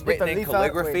could. that just Get the written in leaf out.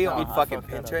 calligraphy Wait, on no, I fucking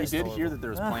fucked that up. He Pinterest? did hear that there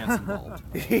was plants involved.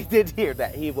 He did hear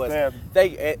that. He was. Damn.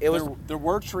 It was. There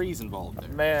were trees involved there.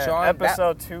 Man, Sean,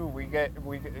 episode 2, we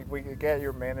could get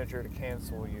your manager to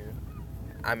cancel you.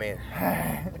 I mean,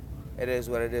 it is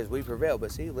what it is. We prevail,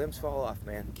 but see, limbs fall off,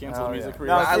 man. Cancel Oh, the music yeah. career.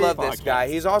 No, I see, love this podcast. guy.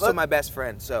 He's also Let- my best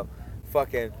friend. So,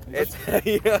 fucking, it's.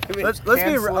 You know what I mean? Let's be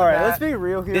Cancel all right. that. Let's be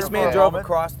real here. This for man a drove moment.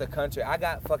 across the country. I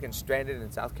got fucking stranded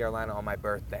in South Carolina on my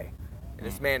birthday. And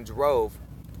this man drove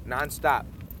nonstop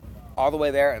all the way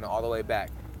there and all the way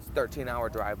back. It's a 13-hour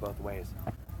drive both ways.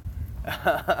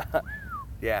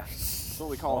 Yeah. That's what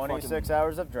we call 26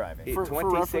 hours of driving. For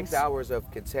 26 reference- hours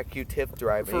of consecutive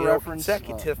driving. For You know, reference,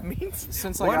 consecutive means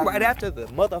since I one got- right after the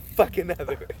motherfucking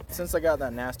other. Since I got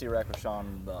that nasty wreck with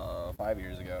Sean 5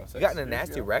 years ago. You got in a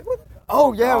nasty wreck with him?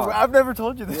 Oh yeah, God. I've never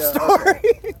told you this Yeah, story.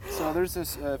 So there's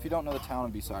this. If you don't know the town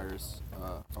of Bucyrus,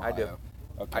 I do. Ohio.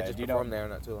 Okay. I just do you performed know, there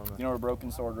not too long ago. You know where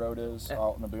Broken Sword Road is? Yeah.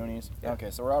 Out in the boonies? Yeah.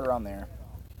 Okay, so we're out around there.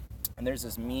 And there's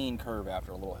this mean curve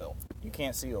after a little hill. You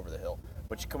can't see over the hill,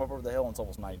 but you come up over the hill and it's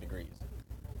almost 90 degrees.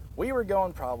 We were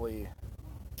going probably,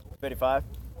 55.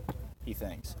 he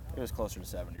thinks, it was closer to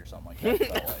 70 or something like that. It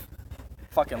felt like.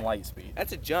 Fucking light speed.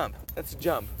 That's a jump. That's a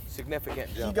jump. Significant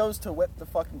He jump. goes to whip the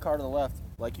fucking car to the left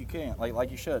like you can't,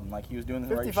 like you should, and like he was doing the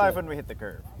right 55 shit. when we hit the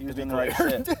curve. He was to be doing the right clear.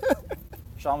 shit.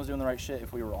 Sean was doing the right shit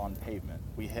if we were on pavement.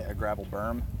 We hit a gravel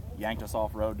berm, yanked us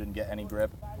off road, didn't get any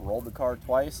grip, rolled the car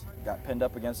twice, got pinned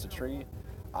up against a tree.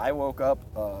 I woke up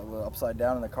upside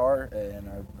down in the car, and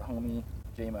our homie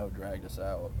J-Mo dragged us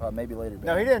out. Maybe later.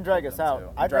 No, he didn't drag us out. Too.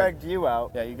 I dragged you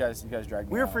out. Yeah, you guys dragged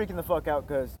me We were out. freaking the fuck out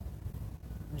because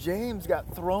James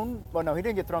got thrown. Well, no, he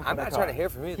didn't get thrown from I'm the not car. trying to hear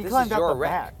from you. He This climbed is out your the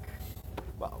wreck. back.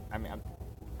 Well, I mean,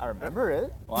 I remember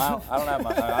it. Well, I don't have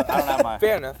my. I don't have my.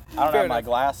 Fair enough. I don't Fair have my enough.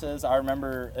 glasses. I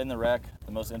remember in the wreck,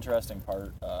 the most interesting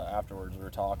part afterwards, we were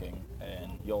talking,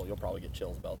 and you'll probably get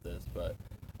chills about this, but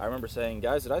I remember saying,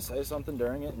 guys, did I say something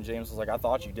during it? And James was like, I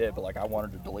thought you did, but like I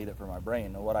wanted to delete it from my brain.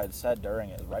 And what I had said during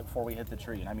it, right before we hit the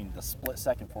tree, and I mean the split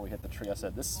second before we hit the tree, I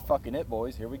said, this is fucking it,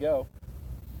 boys. Here we go.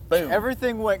 Boom.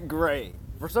 Everything went gray.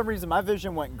 For some reason, my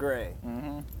vision went gray.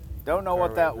 Mm-hmm. Don't know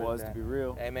what that Correct, was, to that. be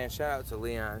real. Hey man, shout out to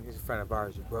Leon. He's a friend of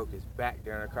ours who broke his back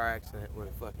during a car accident with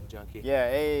a fucking junkie. Yeah,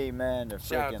 amen to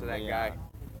Shout out freaking to that Leon. guy.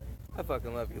 I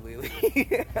fucking love you, Lily.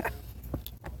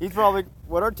 He's probably,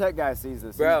 when our tech guy sees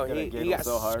this, Bro, he's gonna he giggle got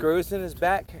so hard. screws in his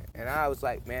back, and I was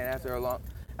like, man, after a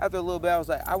little bit, I was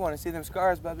like, I want to see them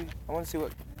scars, baby. I want to see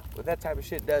what that type of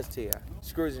shit does to you.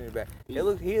 Screws in your back. He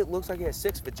looks like he has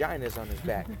 6 vaginas on his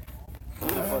back.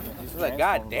 I was like,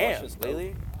 God damn,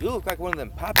 Lily, you look like one of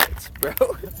them puppets, bro.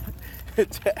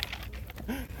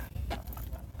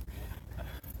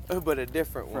 But a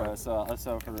different one. So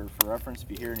for reference,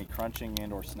 if you hear any crunching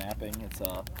and or snapping, it's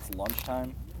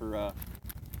lunchtime for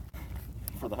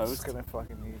the I'm host. just gonna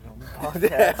fucking eat on the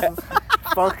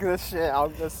podcast. Fuck this shit.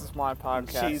 This is my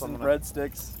podcast. Cheese I'm and gonna-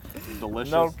 breadsticks.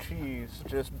 Delicious. No cheese,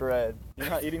 just bread. You're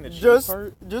not eating the cheese Just,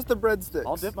 part? just the breadsticks.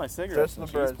 I'll dip my cigarettes Just in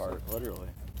the the cheese breadsticks. part, literally.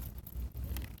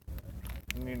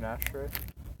 You need an ashtray?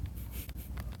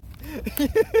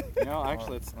 You know,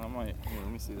 actually, I might. Here,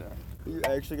 let me see that. You're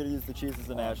actually gonna use the cheese as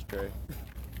an ashtray.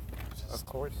 Of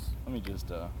course. Let me just.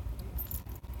 Oh,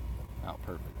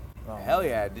 perfect. Oh. Hell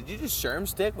yeah. Did you just sherm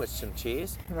stick with some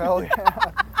cheese? Hell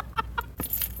yeah.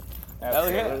 Hell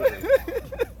yeah. Absolutely.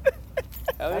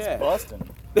 Hell That's yeah. busting.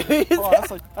 Oh,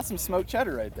 that's some smoked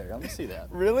cheddar right there. Let me see that.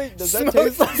 Really? Does that Smoked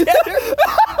taste like cheddar?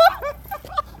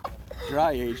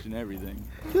 Dry aged and everything.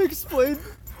 Explain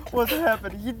what's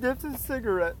happening. He dipped his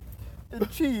cigarette in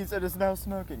cheese and is now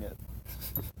smoking it.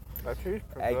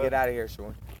 Hey, get out of here,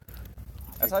 Sean.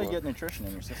 That's how you get nutrition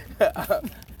in your system.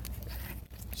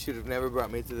 Should have never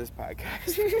brought me to this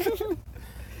podcast.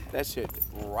 That shit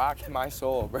rocked my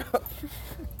soul, bro.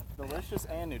 Delicious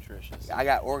and nutritious. I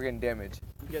got organ damage.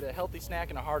 You get a healthy snack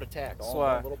and a heart attack all in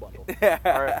Swag. one little bundle.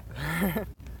 Alright.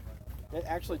 It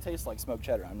actually tastes like smoked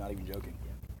cheddar. I'm not even joking.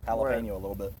 Jalapeno a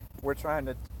little bit. We're trying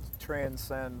to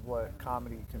transcend what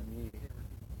comedy can be.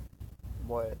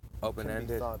 What can be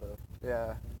Open-ended. thought of.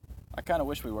 Yeah. I kind of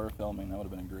wish we were filming. That would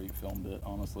have been a great film bit,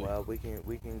 honestly. Well, we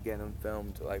can get them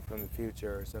filmed like from the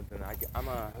future or something. I'm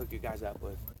gonna hook you guys up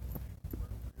with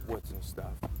some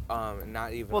stuff.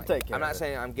 Not even. We'll like, take care I'm of not it.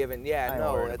 saying I'm giving. Yeah, I ain't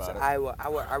no. worried It's about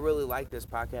it. I really like this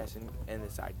podcast and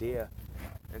this idea.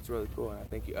 It's really cool, and I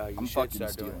think you I'm should fucking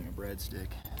start stealing doing a breadstick.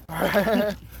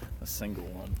 A single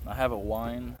one. I have a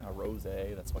wine, a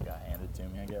rosé. That's what got handed to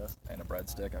me, I guess, and a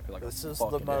breadstick. I feel like This I'm is the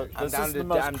fucking most. I'm This down is to- the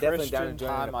most I'm definitely down to Christian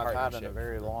join in time a I've had in a partnership.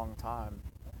 very long time.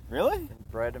 Really?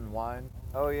 Bread and wine.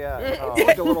 Oh yeah. Oh. It's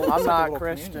like a little- I'm it's like a not little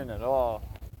Christian communion. at all.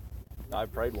 I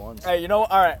prayed once. Hey, you know,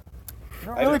 all right.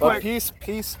 Really But quick,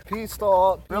 peace to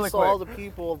all, Really peace to all the quick.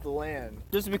 people of the land.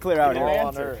 just to be clear out All here.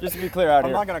 on earth. Just to be clear out I'm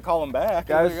here. not gonna call him back.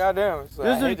 Guys, Goddamn, so I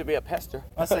this is- hate to be a pester.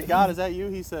 I said, God, is that you?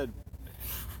 He said,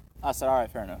 I said, all right,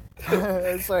 fair enough.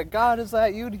 It's like, God, is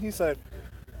that you? And he said,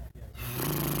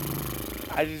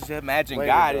 I just imagine Later,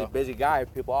 God bro. is a busy guy.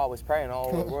 People always praying all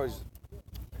over the world.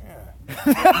 Just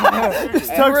 "You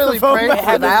tucks really the phone prayed back for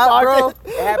in his that, pocket.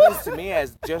 bro?" It happens to me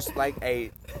as just like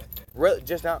a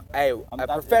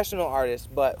professional artist,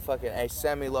 but fucking a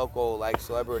semi-local like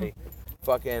celebrity.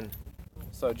 Fucking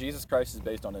So Jesus Christ is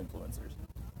based on influencers.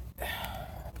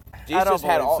 Jesus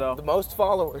had believe all so. the most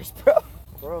followers, bro.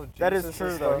 Bro, That is Jesus true,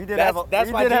 is though. the- He did That's- have, that's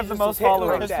he why did have Jesus the was most hitting followers.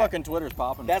 like His that. fucking Twitter's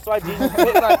popping. That's why Jesus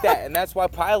hit like that, and that's why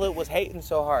Pilate was hating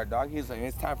so hard, dog. He's like,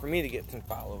 it's time for me to get some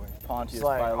followers. Pontius It's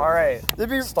like, Pilate. all right. To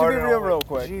be Started real on,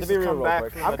 quick. Jesus To be real come back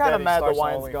quick. from I'm the kind dead, of he mad the starts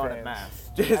wine's OnlyFans. gone at mass.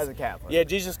 Just- As a Catholic. Yeah,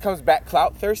 Jesus comes back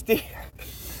clout thirsty.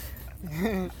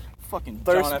 Fucking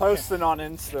Thirst John F. posting on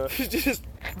Insta. Just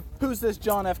Who's this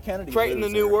John F. Kennedy? creating the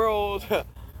loser? new world.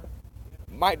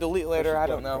 Might delete later, I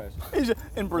don't know. He's just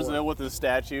in Brazil with his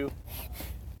statue.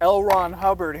 L. Ron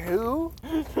Hubbard, who?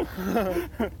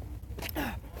 Do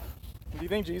you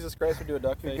think Jesus Christ would do a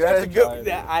duck face? That's That's a good.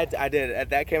 I did.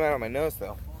 That came out of my nose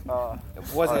though.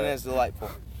 It wasn't alright. as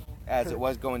delightful as it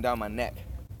was going down my neck.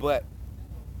 But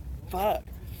fuck.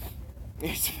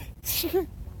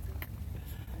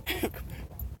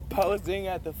 Posing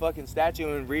at the fucking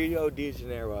statue in Rio de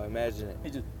Janeiro. Imagine it. He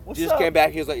just, He what's just up? came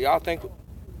back. He was like, "Y'all think,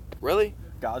 really?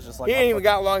 God's just like, He ain't even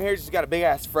got long hair. Just got a big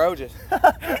ass fro. Just,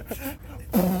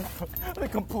 a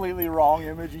completely wrong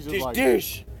image. He's just, just like,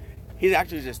 douche. He's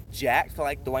actually just jacked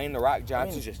like Dwayne the Rock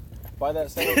Johnson. Just. by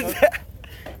that same token,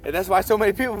 And that's why so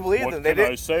many people believe them. They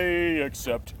didn't. say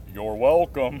except you're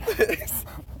welcome?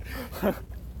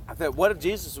 I thought, what if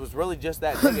Jesus was really just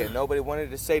that nigga and nobody wanted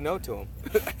to say no to him?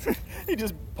 He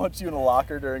just punched you in a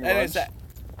locker during And lunch. it's that,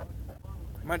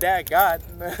 my dad, God.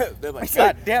 They're like, He's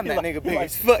God like- damn, he's that like- nigga he's big like-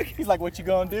 as fuck. He's like, what you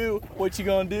gonna do? What you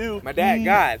gonna do? My dad,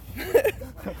 God.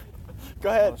 Go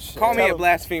ahead. Call me Tell a him.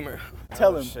 blasphemer.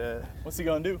 Tell him. Shit. What's he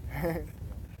gonna do?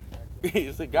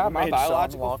 He's like, God, my Made Sean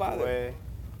biological walk father. away.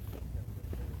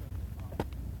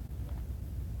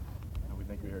 We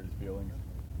think we hurt his feelings.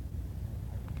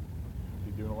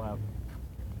 He's doing a lap.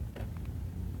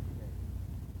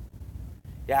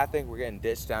 Yeah, I think we're getting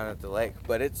ditched down at the lake,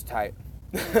 but it's tight.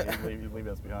 leave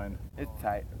us behind. It's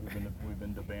tight. We've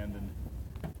been abandoned.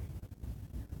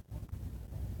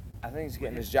 I think he's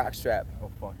getting his jock strap.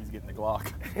 Oh fuck, he's getting the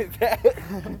Glock.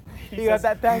 He got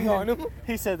that thing on him.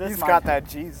 He said this. He's my, got that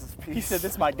Jesus piece. He said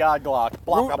this is my God Glock.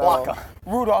 Blocka No. blocka.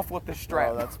 Rudolph with the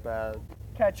strap. Oh, that's bad.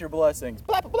 Catch your blessings.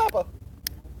 Blappa blappa.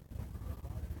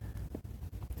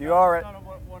 Do you already?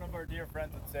 One of our dear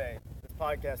friends would say, this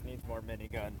podcast needs more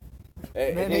minigun.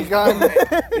 Minigun?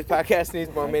 This podcast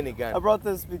needs more I minigun. brought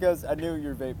this because I knew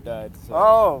your vape died. So.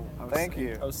 Oh, thank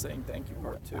you. I was saying thank you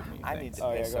for it too. I need to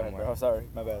Oh, yeah, piss go ahead, somewhere. bro. Sorry,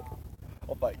 my bad.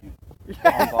 I'll fight you.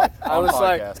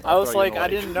 I was like, I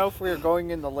didn't know if we were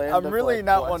going in the land. I'm of, really like,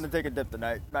 not blessed- one to take a dip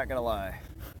tonight. Not gonna lie.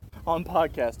 On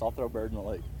podcast, I'll throw a bird in the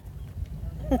lake.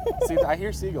 See, I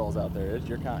hear seagulls out there. It's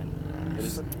your kind.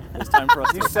 It's time for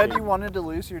us You to said escape. you wanted to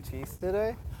lose your teeth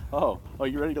today. Oh,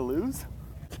 you ready to lose?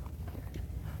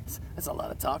 That's a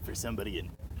lot of talk for somebody in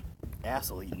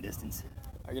asshole eating distance.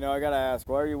 You know, I gotta ask,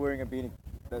 why are you wearing a beanie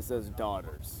that says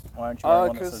daughters? Why aren't you wearing one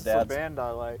that Because says it's a dads? band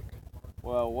I like.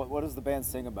 Well, what does the band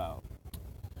sing about?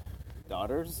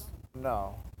 Daughters?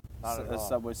 No, not at all.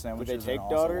 Subway Do sandwiches. they take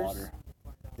and also daughters? water.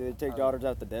 Do they take daughters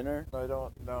out to dinner? I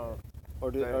don't know.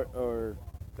 Or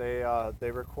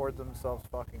They record themselves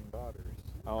fucking daughters.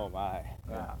 oh my.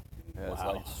 Yeah. Yeah, it's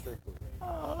Wow. like Strictly.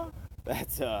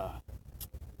 That's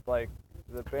Like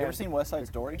the You ever band. seen West Side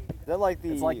Story? is that like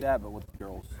the It's like that, but with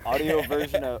girls. audio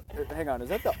version of hang on, is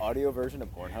that the audio version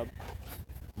of Pornhub?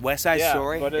 West Side Yeah,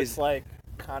 Story but it's is, like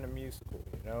kind of musical,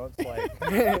 you know? It's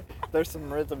like there's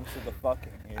some rhythm to the fucking,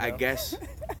 you know? I guess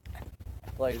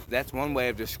Like that's one way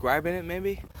of describing it,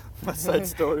 maybe. West Side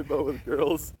Story, but with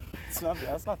girls.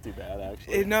 That's not too bad,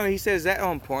 actually. No, he says that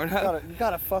on Pornhub. you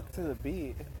gotta fuck to the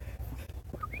beat.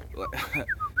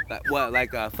 What,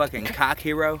 like a fucking cock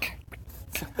hero?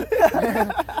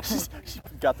 She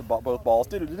got both balls.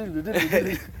 You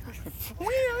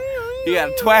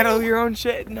gotta twaddle your own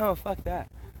shit? No, fuck that.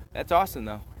 That's awesome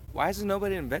though. Why hasn't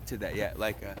nobody invented that yet?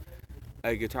 Like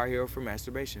a guitar hero for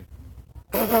masturbation.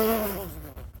 I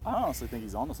honestly think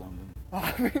he's onto something.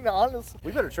 I mean, honestly,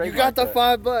 We better trade. you got the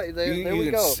 $5. There You we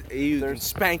can go. You can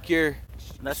spank your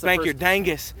your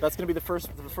dangus. That's gonna be the first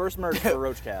merch for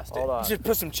Roachcast. Hold on. Just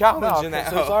put some challenge No, in that.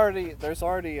 'cause there's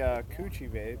already coochie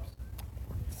vapes.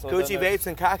 So then Coochie there's Vapes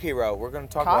and Cock Hero. We're gonna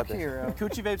talk Cock about this. Hero.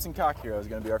 Coochie Vapes and Cock Hero is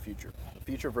gonna be our future. The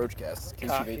future of Roachcast. Coochie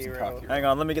Cock Vapes and Hero. Cock Hero. Hang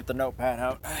on, let me get the notepad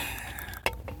out.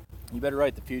 You better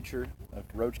write the future of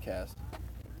Roachcast.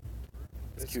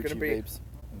 It's Coochie gonna be Vapes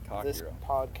and Cock this Hero.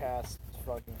 podcast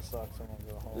fucking sucks. I'm gonna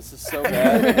go home. This is so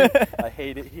bad. I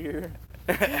hate it here.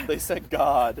 They said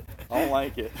God. I don't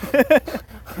like it.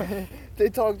 They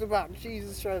talked about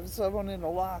Jesus shoving someone in the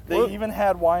locker. They even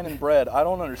had wine and bread. I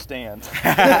don't understand.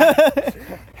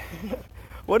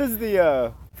 What is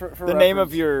the For the name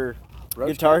of reference, your Roachcast.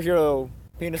 Guitar Hero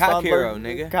penis Cock fondler? Hero,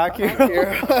 nigga. Cock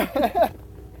Hero.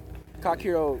 Cock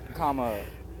Hero, comma,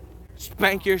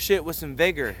 Spank your shit with some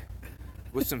vigor,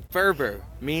 with some fervor.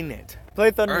 Mean it. Play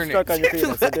Earn Thunderstruck it. on your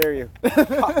penis, I dare you.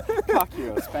 Cock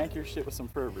Hero. Spank your shit with some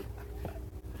fervor.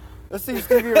 Let's see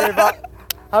Stevie Ray Vaughan.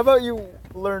 How about you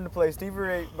learn to play Stevie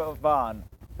Ray Vaughan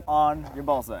on your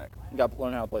ballsack? You got to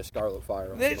learn how to play Scarlet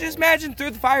Fire. Just imagine Through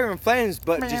the Fire and Flames,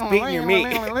 but just beating your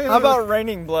meat. How about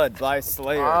Raining Blood by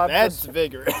Slayer? That's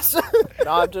vigorous.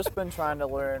 No, I've just been trying to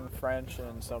learn French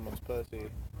in someone's pussy.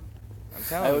 I'm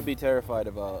telling I you. would be terrified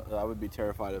of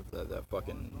that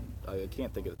fucking. I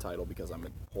can't think of the title because I'm a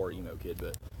poor emo kid,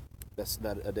 but that's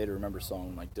that A Day to Remember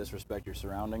song, like Disrespect Your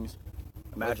Surroundings.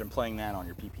 Imagine playing that on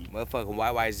your PP. Motherfucking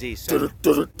YYZ, son.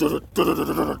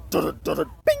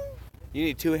 You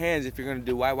need two hands if you're gonna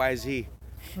do YYZ.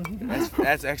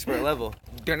 That's expert level.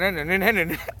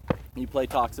 You play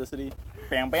Toxicity.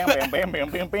 Bam, bam, bam, bam, bam,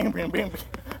 bam, bam, bam, bam.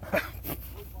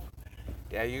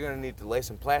 Yeah, you're gonna need to lay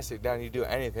some plastic down. You do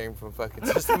anything from fucking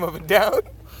System of a Down.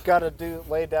 Gotta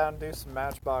lay down, do some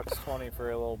Matchbox 20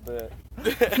 for a little bit.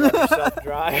 Let yourself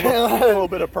dry. A little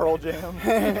bit of Pearl Jam.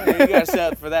 You gotta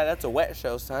set up for that. That's a wet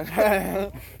show, son.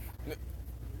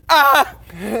 Ah!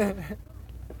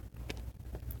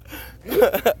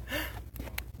 You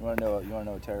wanna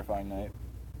know a terrifying night?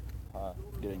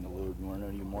 Getting the lube. You wanna know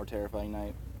an even more terrifying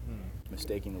night?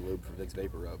 Mistaking the lube for Vicks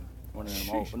Vapor Rub.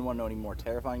 You wanna know any more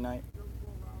terrifying night?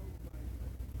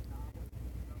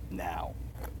 Now.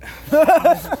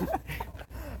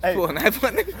 Hey, Cool, and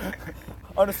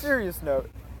on a serious note,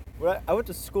 I went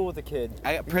to school with a kid.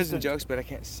 I got prison jokes, but I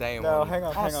can't say them. No, hang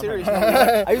on, hang on. serious hang on.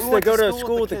 note. I used We to went go to to school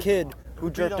school with with the a kid who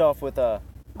beat jerked up- off with a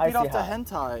Beat icy off the hot.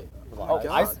 hentai. Oh, Oh,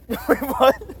 God. Wait,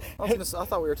 what? I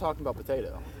thought we were talking about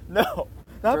potato. No,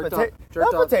 not Jerked potato. off-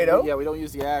 jerked Not off- potato. Yeah, we don't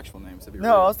use the actual names. To be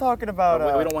No, rude. I was talking about.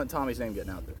 we don't want Tommy's name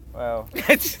getting out there. Well,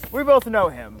 we both know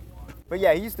him, but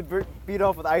yeah, he used to beat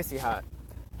off with icy hot,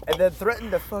 and then threatened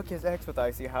to fuck his ex with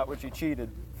icy hot, which he cheated.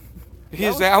 He's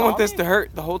was like, I want this Tommy? to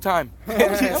hurt the whole time.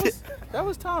 That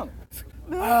was Tom.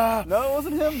 No, it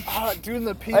wasn't him. Doing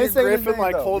the I Peter ain't saying his Griffin, name,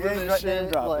 like though. holding He ain't the got name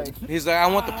shit. dropping. Like, He's like, I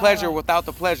want the pleasure without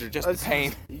the pleasure, just the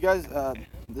pain. You guys,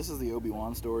 this is the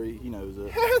Obi-Wan story. He knows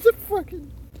it. that's a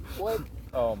fucking. What?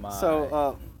 Oh my.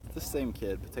 So, this same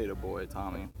kid, Potato Boy,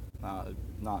 Tommy,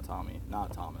 not Tommy,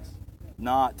 not Thomas.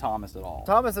 Not Thomas at all.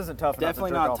 Thomas isn't tough enough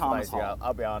Definitely to jerk not off with Thomas icy hot, Hall.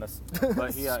 I'll be honest.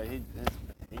 But he got in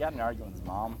an argument with his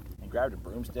mom and grabbed a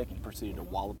broomstick and proceeded to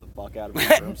wallop the fuck out of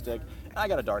his broomstick. And I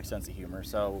got a dark sense of humor,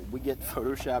 so we get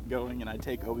Photoshop going and I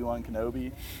take Obi-Wan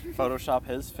Kenobi, Photoshop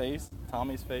his face,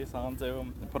 Tommy's face onto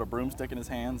him, and put a broomstick in his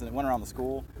hands, and it went around the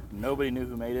school. Nobody knew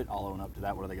who made it. I'll own up to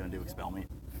that. What are they going to do, expel me?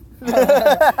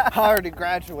 I already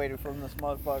graduated from this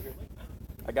motherfucker.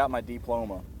 I got my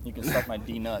diploma. You can suck my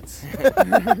D nuts.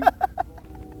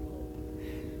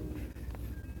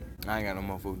 I ain't got no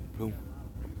more food. Boom.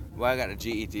 Well, I got a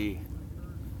GED.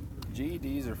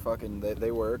 GEDs are fucking.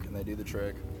 They work and they do the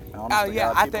trick. Oh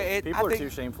yeah, I think people are too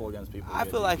shameful against people. I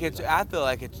feel like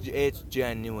it's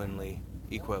genuinely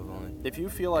equivalent. If you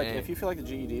feel like the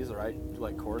GED is the right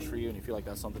like course for you, and you feel like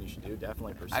that's something you should do,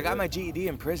 definitely pursue. I got my GED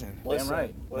in prison. Damn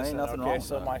right. There ain't nothing wrong with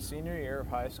so that. my senior year of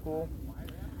high school,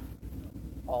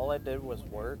 all I did was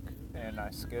work, and I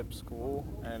skipped school,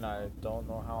 and I don't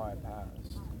know how I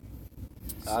passed.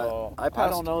 So I passed. I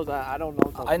don't know that. I don't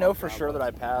know. I know for sure that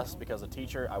I passed because a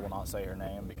teacher, I will not say her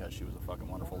name because she was a fucking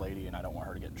wonderful lady and I don't want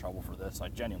her to get in trouble for this. I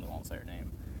genuinely won't say her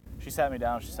name. She sat me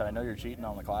down. She said, I know you're cheating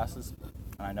on the classes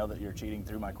and I know that you're cheating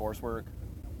through my coursework.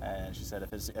 And she said,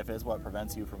 if it's what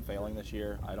prevents you from failing this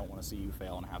year, I don't want to see you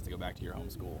fail and have to go back to your home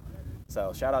school.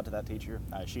 So shout out to that teacher.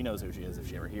 She knows who she is if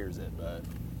she ever hears it, but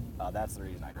that's the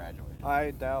reason I graduated.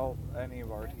 I doubt any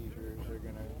of our teachers are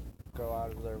going to go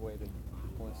out of their way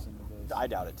to listen to this. I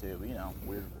doubt it too, but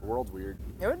weird. The world's weird.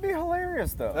 It would be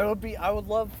hilarious though. That would be. I would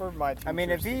love for my teachers. I mean,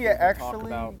 if to he get to talk actually,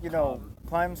 about,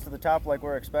 climbs to the top like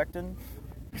we're expecting,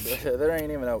 There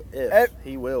ain't even no if.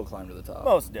 He will climb to the top.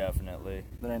 most definitely.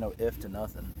 There ain't no if to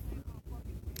nothing.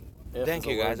 If Thank is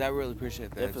a you guys, word- I really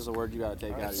appreciate that. If is a word you gotta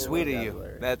take out of your Sweet of you.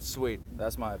 vocabulary. That's sweet.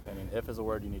 That's my opinion. If is a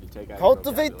word you need to take out.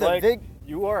 Cultivate the like, big.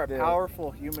 you are a Yeah.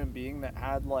 powerful human being that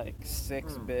had like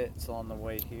 6 bits on the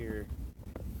way here,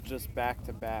 just back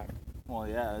to back. Well,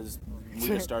 yeah. We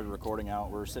just started recording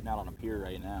out. We're sitting out on a pier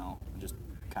right now, just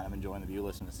kind of enjoying the view,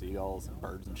 listening to seagulls and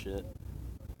birds and shit.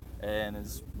 And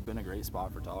it's been a great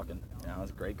spot for talking.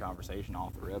 It's a great conversation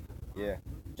off the rip. Yeah,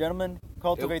 gentlemen,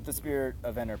 cultivate the spirit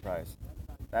of enterprise.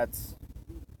 That's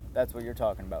what you're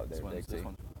talking about there, This Dixie.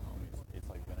 one's it's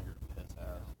like vinegar piss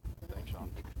ass. Thanks, Sean.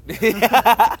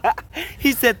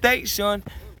 He said thanks, Sean.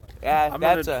 Yeah,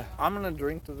 I'm gonna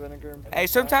drink the vinegar. Hey,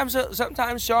 sometimes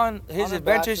Sean, his On a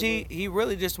adventures, bachelor- he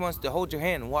really just wants to hold your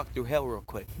hand and walk through hell real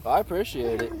quick. I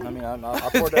appreciate it. I mean, I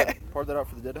poured that out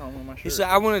for the dead home on my shirt. He said,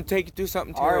 I want to take you through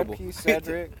something terrible. R.I.P.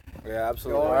 Cedric. Yeah,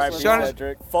 absolutely. R.I.P. Sean is-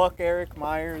 Cedric. Fuck Eric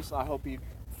Myers. I hope he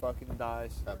fucking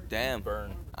dies. Damn.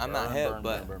 Burn. I'm not hip,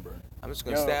 but burn. I'm just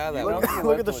going to stay out of that you way. know he Look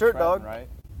lived at the with shirt, Trent, dog. Right?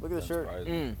 Look at the shirt.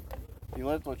 Mm. He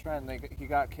lived with Trent. He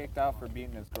got kicked out for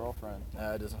beating his girlfriend.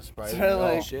 It doesn't surprise So, me at all.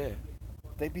 like, Shit.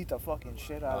 They beat the fucking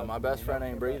shit out of My him. best friend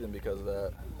ain't breathing because of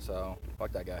that. So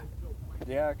fuck that guy.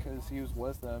 Yeah, because he was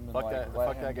with them and Fuck like that. let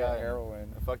Fuck him that get guy.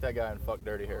 heroin. Fuck that guy and fuck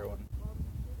dirty heroin.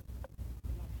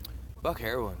 Fuck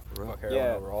heroin, for real. Fuck heroin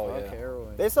Yeah, overall. Fuck Yeah.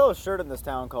 heroin. They sell a shirt in this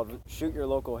town called "Shoot Your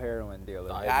Local Heroin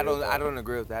Dealer." I I agree with don't. that. I don't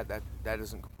agree with that. That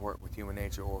doesn't comport with human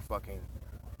nature or fucking.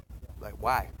 Like,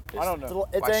 why? I don't know.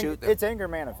 Why shoot them? It's anger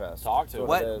manifest. Talk to him.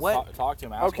 What- It is. what- Talk to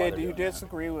him. Ask why Okay, they're do you doing that.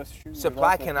 disagree with shooting?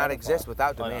 Supply local cannot pedophile? exist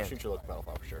without Oh, no, demand. shoot your local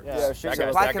pedophile for sure. Yeah, shoot That your- guy's-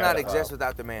 Supply that cannot guy's a exist pedophile.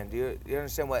 without demand. Do you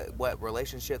understand what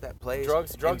relationship that plays?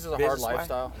 Drugs in is a hard business-wise?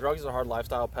 lifestyle. Drugs is a hard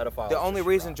lifestyle. Pedophiles. The is only just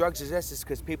reason wrong. drugs exist is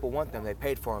because people want them. They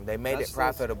paid for them. They made That's- it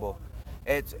profitable.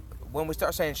 It's when we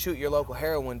start saying shoot your local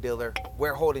heroin dealer,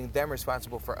 we're holding them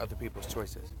responsible for other people's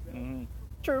choices.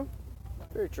 True.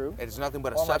 Very true. It is nothing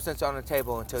but a Well, like- substance on the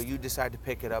table until you decide to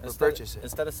pick it up and Instead, purchase it.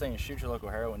 instead of saying shoot your local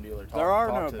heroin dealer, talk, There are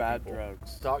talk no to bad people.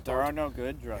 drugs. Talk There to- are no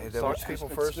good drugs. There Talk was- to people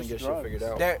It's first and just get shit drugs.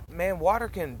 figured out. Man, water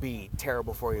can be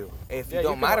terrible for you if you Yeah,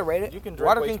 don't can- moderate it. You can drink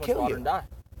water way can too much kill water you. and die.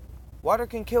 Water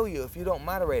can kill you if you don't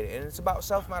moderate it, and it's about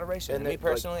self-moderation. And And me it,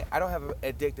 like- personally, I don't have an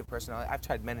addictive personality. I've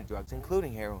tried many drugs,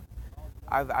 including heroin.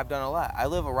 I've done a lot. I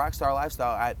live a rock star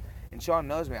lifestyle. And Sean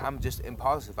knows me. I'm just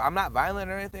impulsive. I'm not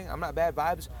violent or anything. I'm not bad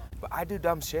vibes, but I do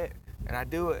dumb shit, and I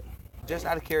do it just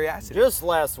out of curiosity. Just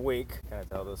last week, can I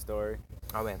tell this story?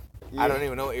 Oh man, Yeah. I don't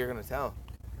even know what you're gonna tell.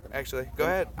 Actually, go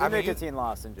ahead. The I mean, nicotine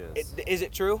lozenges. is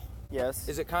it true? Yes.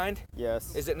 Is it kind?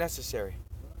 Yes. Is it necessary?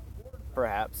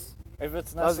 perhaps? If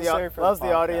it's Allows necessary for the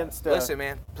podcast. audience to Listen,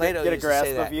 man. Plato get a used to say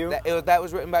grasp that. of you. That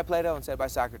was written by Plato and said by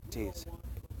Socrates.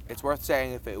 It's worth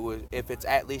saying if it's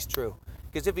at least true.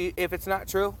 Because if it's not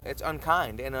true, it's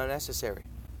unkind and unnecessary.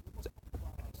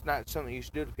 It's not something you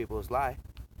should do to people is lie.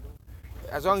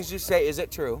 As long as you say, is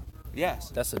it true? Yes.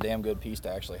 That's a damn good piece to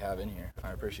actually have in here.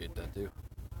 I appreciate that too.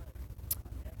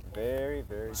 Very,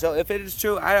 very. So if it is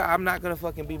true, I'm not gonna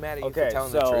fucking be mad at you Okay, for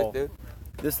telling the so- truth, dude.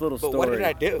 This little But story. what did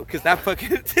I do? Because that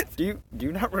fucking Do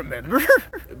you not remember?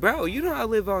 bro, you know I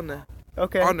live on the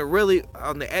Okay. on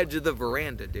the edge of the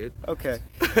veranda, dude. Okay,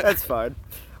 that's fine.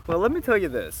 Well, let me tell you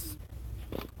this.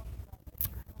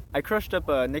 I crushed up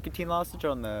a nicotine lozenge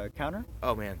on the counter.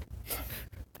 Oh man.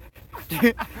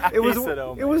 It was said,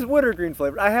 "Oh, it man." was wintergreen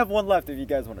flavored. I have one left if you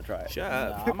guys want to try it. Shut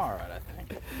Nah, up. I'm all right, I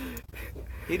think.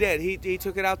 He did. He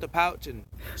took it out the pouch and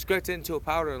scripted it into a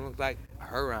powder and it looked like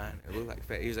heroin. It looked like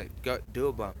fat. He was like, go do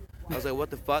a bump. I was like, what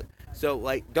the fuck? So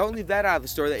like, don't leave that out of the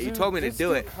story that you told me to just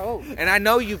do it. Coke. And I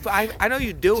know I know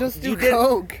you do. Just do you did.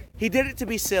 Coke. He did it to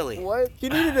be silly. What? He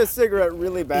needed a cigarette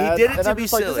really bad. He did it and to I'm be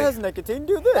just like, silly. this has nicotine,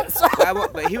 do this.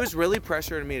 But he was really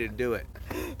pressuring me to do it.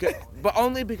 But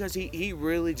only because he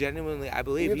really genuinely, I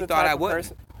believe, You're he the thought type I of would.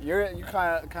 person- You're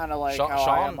kind of like Sean- how I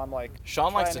Sean- am. I'm like,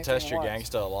 Sean try likes to anything test your once.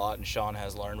 gangsta a lot, and Sean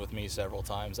has learned with me several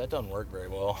times. That doesn't work very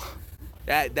well.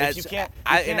 That's you can't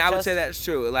and I would test- say that's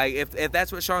true. Like if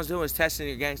that's what Sean's doing is testing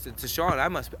your gangster to Sean, I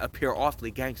must appear awfully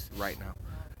gangster right now.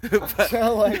 But-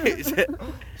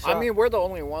 I mean, we're the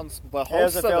only ones. The He hasn't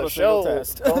hosts of failed the a single show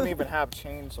test. don't even have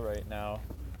chains right now.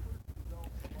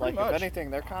 Like, much. if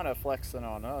anything, they're kind of flexing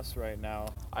on us right now.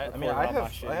 I Recording on my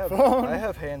shitty I phone.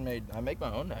 have handmade. I make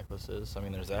my own necklaces. I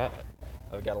mean, there's that.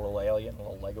 I've got a little alien, a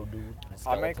little Lego dude. a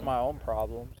I make skeleton. my own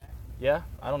problems. Yeah,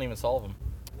 I don't even solve them.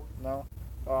 No,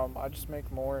 I just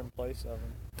make more in place of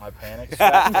them. I panic.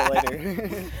 That's for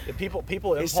later. The people he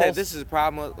impulse. said, "This is a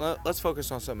problem. Let's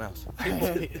focus on something else."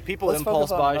 people Let's impulse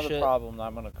focus on buy another shit. problem that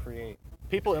I'm gonna create.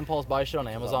 People impulse buy shit on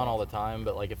Amazon all the time,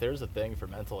 but like if there's a thing for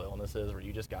mental illnesses where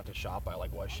you just got to shop by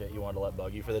like what shit you wanted to let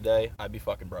bug you for the day, I'd be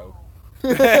fucking broke.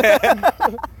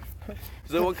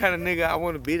 So what kind of nigga I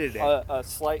want to be today? A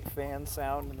slight fan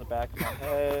sound in the back of my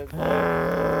head.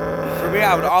 For me,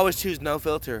 I would always choose no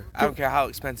filter. I don't care how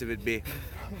expensive it'd be.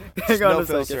 Hang on no a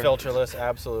second. filter. Filterless,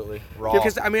 absolutely raw.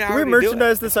 Because I mean, I Can we already do it.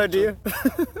 merchandise this idea?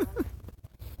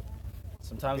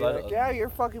 Sometimes Be I like, yeah, you're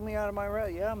fucking me out of my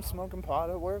rent. Yeah, I'm smoking pot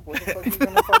at work. What the fuck are you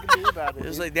gonna fucking do about it? It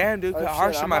was dude? like, damn, dude, Oh, shit,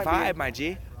 harsh I on my might be- vibe, my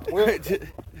G. We're-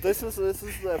 This is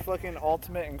the fucking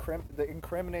ultimate the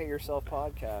incriminate yourself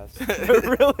podcast.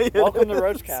 It really is. Welcome to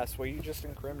Roachcast, where you just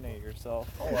incriminate yourself.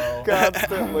 Hello.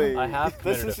 Constantly. I have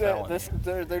This committed is a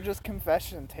felony. they're just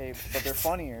confession tapes, but they're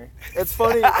funnier. It's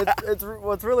funny. It's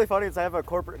what's really funny is I have a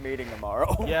corporate meeting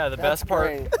tomorrow. Yeah, the That's best part.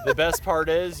 great. The best part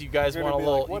is you guys You're want a gonna be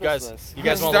little. like, "What you is guys. this?" You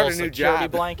guys want Start a a little new security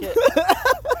job. blanket.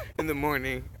 In the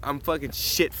morning, I'm fucking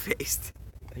shit faced.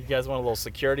 You guys want a little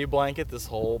security blanket? This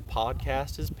whole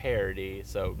podcast is parody,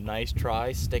 so nice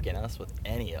try sticking us with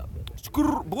any of it.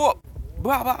 Wow.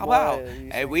 What, you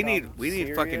Hey, think we I'm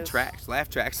need fucking serious? tracks, laugh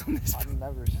tracks on this. I've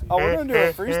never seen. Oh, we're gonna do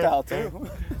a freestyle too.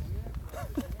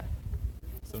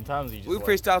 Sometimes you just. We like-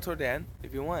 freestyle toward the end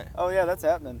if you want. Oh yeah, that's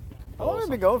happening. How long have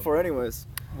we been going for, anyways?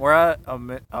 We're at a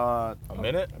minute? a Wow.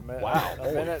 a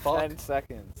Holy minute fuck. 10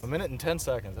 seconds. A minute and 10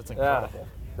 seconds. That's Yeah. incredible.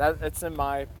 That it's in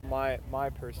my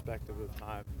perspective of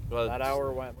time. Well, That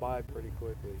hour went by pretty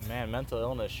quickly. Man, mental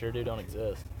illness sure don't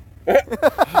exist.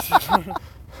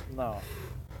 No.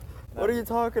 What are you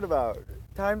talking about?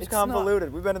 Time's It's not-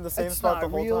 convoluted. We've been in the same It's spot not the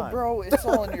whole real, time. bro. It's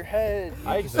all in your head.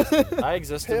 I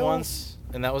existed Pills. once,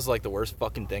 and that was like the worst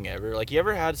fucking thing ever. Like, you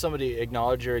ever had somebody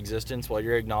acknowledge your existence while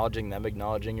you're acknowledging them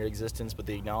acknowledging your existence, but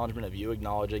the acknowledgement of you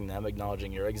acknowledging them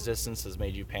acknowledging your existence has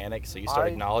made you panic, so you start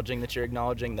acknowledging that you're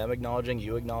acknowledging them acknowledging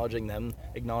you acknowledging them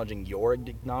acknowledging your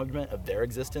acknowledgement of their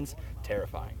existence?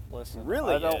 Terrifying. Listen,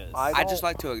 Really I don't, is. I just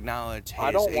like to acknowledge I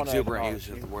his don't wanna exuberant acknowledge use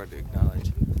of you. the word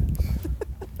acknowledge.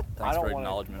 Thanks don't for wanna-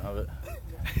 acknowledgement of it.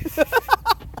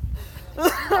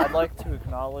 I'd like to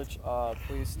acknowledge.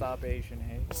 Please stop Asian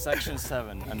hate. Section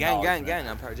 7. Gang.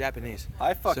 I'm part Japanese.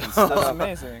 I fucking So- stood That's up.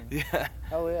 amazing. Yeah.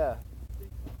 Hell yeah.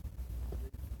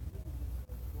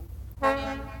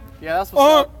 Yeah, that's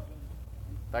what's up.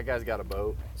 That guy's got a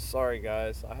boat. Sorry,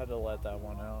 guys. I had to let that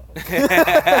one out.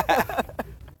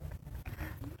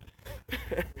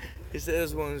 He said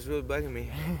this one was really bugging me.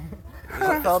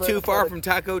 I felt It's too it- far from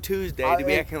Taco Tuesday to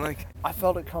be acting like. I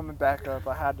felt it coming back up.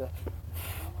 I had to.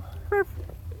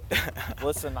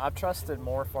 Listen, I've trusted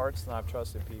more farts than I've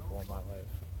trusted people in my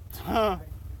life.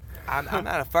 I'm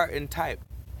not a farting type.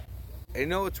 And you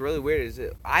know what's really weird is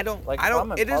that I don't. Like, if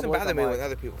I'm in It doesn't public, bother I'm me like- when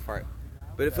other people fart,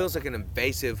 but it feels like an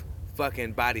invasive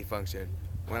fucking body function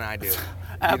when I do. You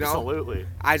know? Absolutely.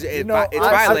 It's I've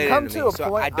violated come to to me, a so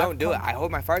point- I don't I've do it. come- I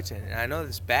hold my farts in, and I know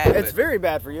this is bad. It's but very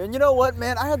bad for you. And you know what,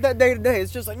 man? I had that day today.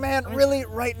 It's just like, man, really,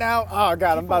 right now? Oh,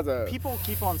 God, I'm about to... People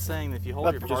keep on saying that if you hold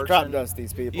about your to just farts drop in, dust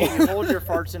these people. you hold your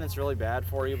farts in, it's really bad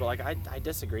for you. But like, I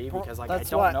disagree because like I That's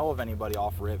don't why- know of anybody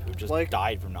off rip who just Like,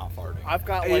 died from not farting. I've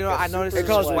got like you know, a I noticed super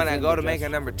it causes when like- I go to make a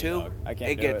indigestion number for me, two, dog. I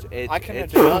can't it do gets. it. I can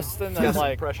it's adjust and got then some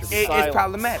like pressure it's silence.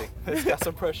 problematic. It's got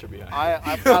some pressure behind it.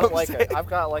 I've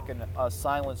got like a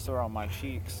silencer on my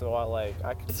cheek, so I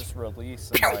can just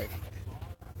release and like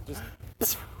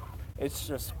just it's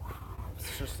just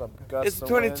a gust. It's of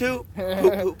 22.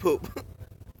 wind. Poop.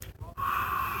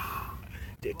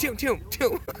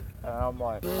 Toom. And I'm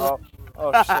like, oh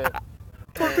shit.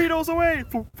 Torpedoes away!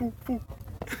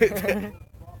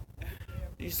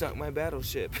 You sunk my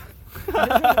battleship.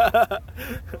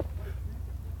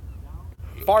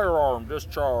 Firearm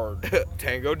discharge.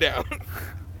 Tango down.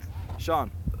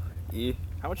 Sean, Yeah.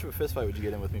 how much of a fist fight would you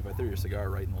get in with me if I threw your cigar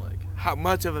right in the leg? How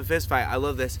much of a fist fight? I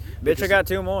love this. Bitch, I got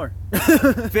 2 more.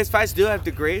 Fist fights do have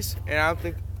degrees, and I don't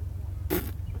think.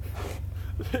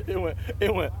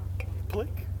 It went plick.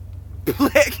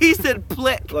 Plick. He said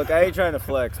plick. Look, I ain't trying to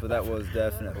flex, but that was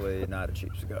definitely not a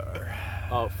cheap cigar.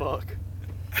 Oh, fuck.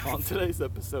 On today's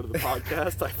episode of the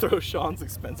podcast, I throw Sean's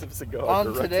expensive cigar On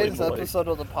directly today's in the leg. episode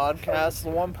of the podcast, the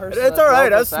one person It's that all right.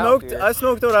 drove us out here- I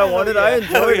smoked what I wanted. I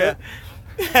enjoyed it.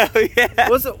 Hell yeah.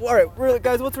 All right, really,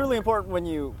 guys. What's really important when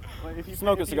you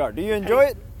smoke a cigar? Do you enjoy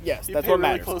it? Yes, You that's pay what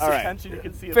really matters. close All right. attention, you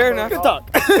can see it Fair flowing enough.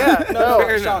 off. Good talk. Yeah, no,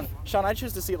 Fair enough. Sean, I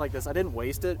choose to see it like this. I didn't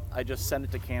waste it. I just sent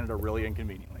it to Canada really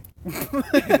inconveniently.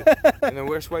 In the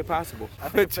worst way possible.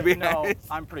 To be No, honest.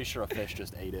 I'm pretty sure a fish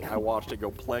just ate it. I watched it go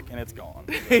plick and it's gone.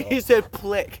 He said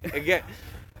plick. Again,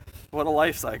 What a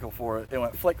life cycle for it. It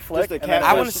went flick, flick. Just a and cat- then it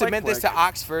I went want to flick, submit this flick. to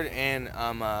Oxford and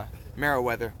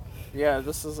Meriwether. Yeah,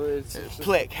 this is it's just-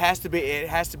 Plick has to be. It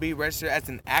has to be registered as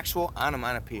an actual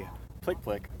onomatopoeia. Plick,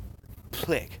 flick.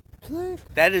 Plick.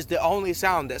 That is the only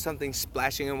sound that something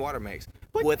splashing in water makes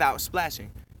without splashing.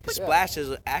 Splash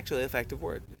is actually an effective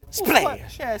word.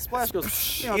 Splash. Yeah, splash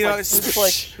goes. You know, it's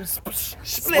like splash.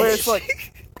 it's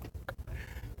like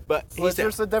But he said,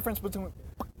 there's a difference between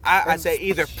I say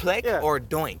either plick Yeah. or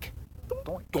doink.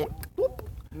 Doink. Doink.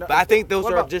 No, But I think those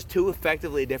what are about- just two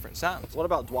effectively different sounds. What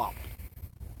about dwop?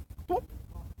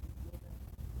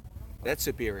 That's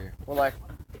superior. well, like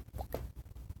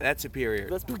That's superior.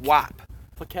 That's Dwap.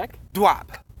 Plickek? Dwap.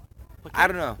 I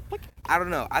don't know. I don't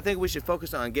know. I think we should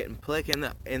focus on getting plick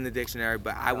in the dictionary,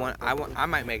 but I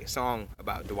might make a song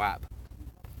about dwap.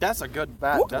 That's a good.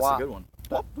 That That's dwop. a good one.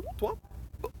 Dwop, dwop.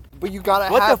 but you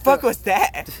gotta What the have fuck to, was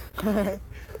that?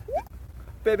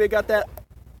 Baby got that.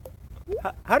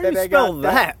 How do you Baby spell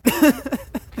got that?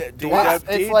 Dwap.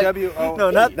 It's like D-W-O-E. No,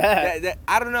 not that.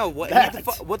 I don't know what That.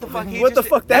 what the fuck he What the just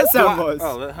fuck that that's sound dwap. was?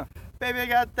 Oh, baby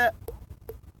got that.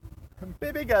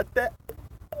 Baby got that.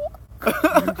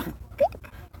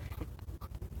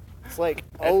 it's like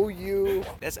OU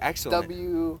That's excellent.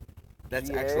 W That's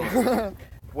G A excellent.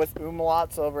 with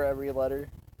umlauts over every letter.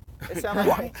 It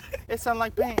sound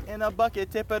like paint in a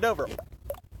bucket. Tip it over.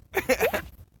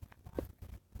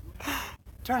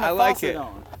 Turn the I like faucet it.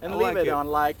 on and I leave like it it. on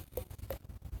like.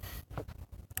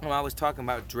 When I was talking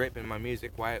about drip in my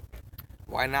music, why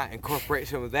not incorporate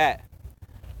some of that?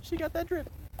 She got that drip.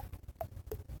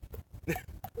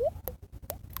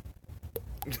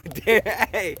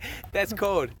 Hey, that's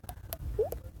cold.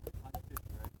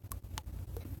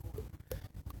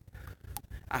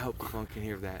 I hope the phone can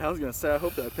hear that. I was gonna say, I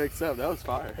hope that picks up. That was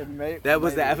fire. It may, That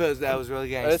was maybe. that was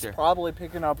really But it's gangster. probably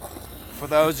picking up For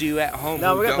those of you at home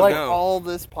No, who we got don't like know, all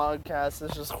this podcast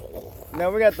is just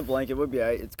No, we got the blanket. We'll be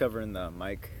alright. It's covering the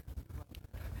mic.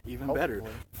 Even better.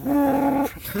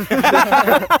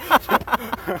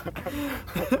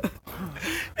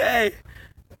 hey,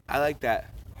 I like that.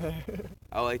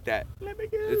 I like that.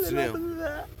 It's new.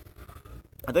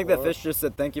 I think that fish just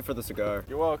said thank you for the cigar.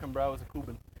 You're welcome, bro. It was a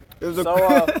Cuban. It was a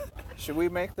so. Should we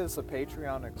make this a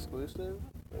Patreon exclusive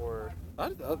or?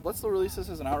 Let's still release this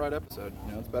as an outright episode.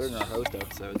 You know, it's better than our host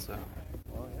episode. So.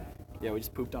 Oh yeah. Yeah, we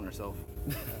just pooped on ourselves.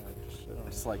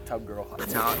 It's like Tub Girl.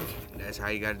 That's how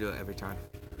you gotta do it every time.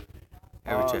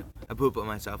 Every time. I poop on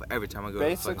myself every time I go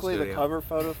Basically, to the the fucking studio. cover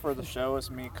photo for the show is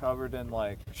me covered in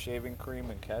like shaving cream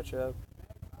and ketchup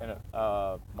in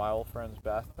my old friend's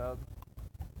bathtub.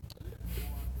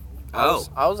 Oh,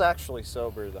 I was actually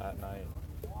sober that night.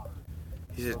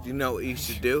 he said, you know what you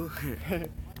should do?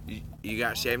 you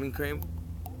got shaving cream?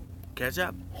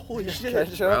 Ketchup? Holy shit.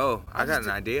 Ketchup? Bro, I got an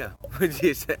idea. What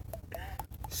you said?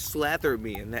 Slather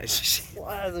me in that shit.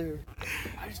 Slather.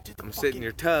 I just did the I'm sitting in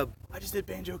your tub. I just did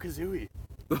Banjo Kazooie.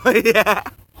 Yeah.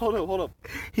 Hold up.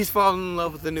 He's falling in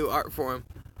love with the new art form.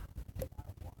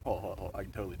 Hold. I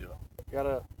can totally do it. You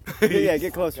gotta yeah,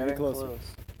 get closer, get get in closer. close.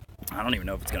 I don't even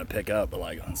know if it's gonna pick up, but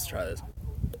like, let's try this.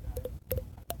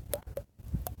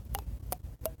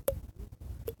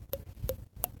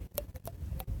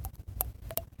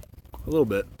 A little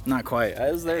bit, not quite.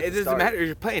 I was there. at It the doesn't start. matter.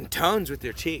 You're playing tones with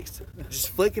your cheeks. Just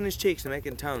flicking his cheeks and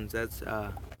making tones. That's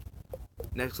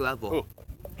next level.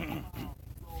 Ooh.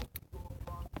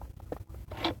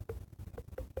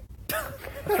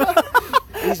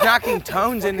 He's knocking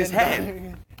tones in his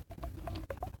head.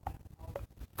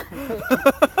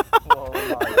 Well, I'm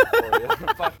not for you.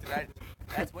 Fuck that.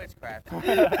 That's witchcraft.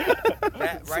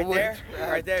 That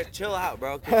right there. Chill out,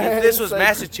 bro. 'Cause if this was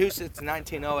Massachusetts in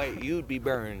 1908, you'd be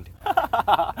burned.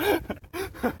 I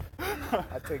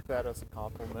take that as a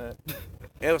compliment.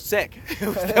 It was sick. It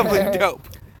was definitely dope.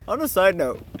 On a side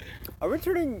note, Are we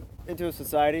turning into a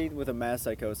society with a mass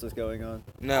psychosis going on?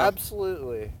 No.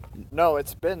 Absolutely. No,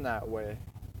 it's been that way.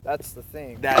 That's the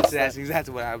thing. That's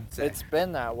exactly what I would say. It's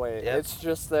been that way. Yep. It's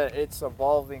just that it's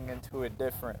evolving into a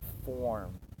different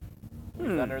form.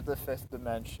 We've entered the 5th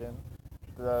dimension.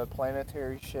 The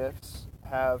planetary shifts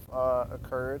have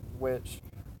occurred, which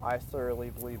I thoroughly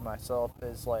believe myself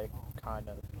is like kind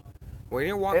of when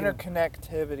you're walking,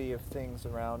 interconnectivity of things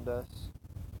around us.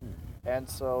 And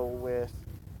so with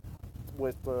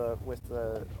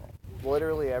the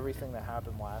literally everything that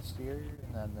happened last year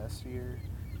and then this year,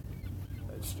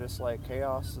 it's just like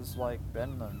chaos has like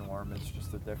been the norm. It's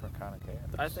just a different kind of chaos.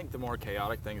 I think the more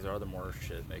chaotic things are, the more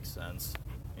shit makes sense.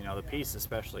 You know, the peace,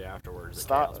 especially afterwards. the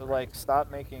Stop chaos brings.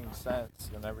 stop making sense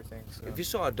and everything's. if you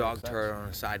saw a dog turd on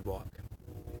a sidewalk,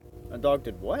 A dog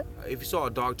did what? if you saw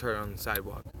a dog turd on the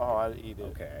sidewalk, Oh, I'd eat it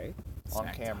Okay. on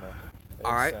Snack camera.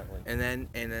 all right, Instantly.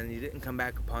 and then you didn't come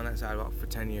back upon that sidewalk for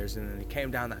 10 years, and then you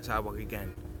came down that sidewalk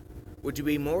again, would you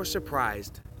be more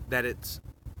surprised that it's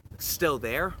still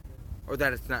there, or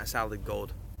that it's not solid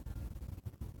gold?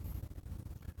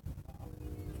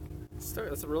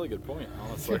 That's a really good point,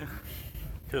 honestly.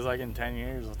 Because like in 10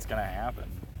 years, what's gonna happen?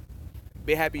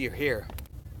 Be happy you're here.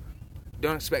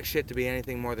 Don't expect shit to be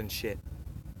anything more than shit.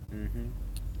 Mm-hmm.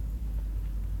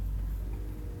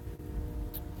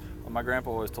 Well, my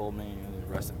grandpa always told me,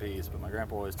 rest in peace, but my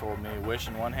grandpa always told me, wish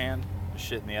in one hand,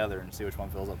 shit in the other, and see which one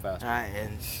fills up faster.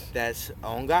 And that's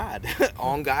on God.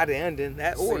 On God and in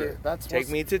that See, order. that's Take what's-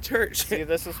 me to church. See,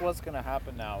 this is what's gonna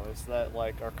happen now. Is that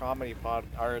like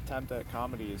our attempt at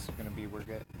comedy is gonna be we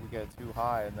get too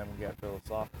high and then we get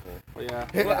philosophical. Yeah.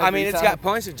 Well, I mean, Every it's time. got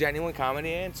points of genuine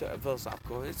comedy and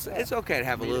philosophical. It's okay to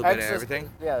have a little bit of everything.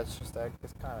 Yeah, it's just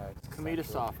it's kind of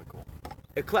Comedosophical.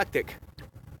 Eclectic.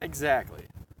 Exactly.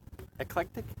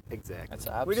 Eclectic? Exactly. It's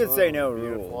We did say absolutely no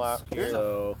beautiful rules, out here.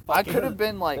 so I could have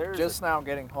been like there's just now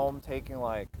getting home, taking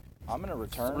like I'm gonna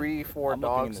return. 3-4 I'm looking in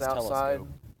dogs this outside, telescope.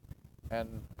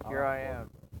 and here I am,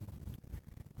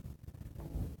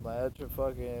 the edge of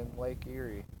fucking Lake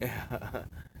Erie,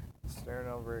 staring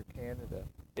over at Canada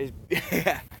it's with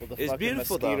a It's fucking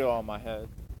beautiful, mosquito though. on my head.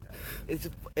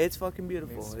 it's fucking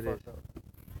beautiful. It's It is. fucked up.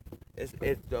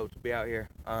 It's dope to be out here.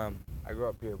 I grew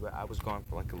up here, but I was gone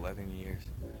for like 11 years.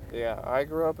 Yeah, I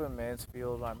grew up in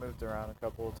Mansfield. I moved around a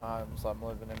couple of times. I'm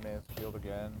living in Mansfield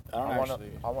again. I don't I want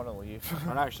to leave. I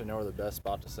don't actually know where the best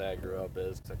spot to say I grew up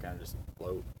is, because I kind of just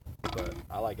float. But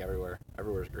I like everywhere.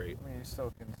 Everywhere's great. I mean, you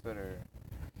still consider.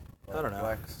 I don't know.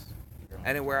 Flex.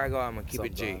 Anywhere I go, I'm gonna keep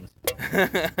it G.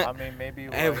 Sometimes. I mean, maybe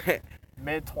like Anyway,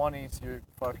 mid-20s, you're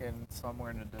fucking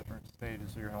somewhere in a different state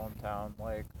as your hometown.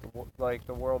 Like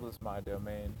the world is my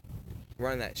domain.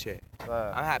 run that shit.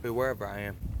 But I'm happy wherever I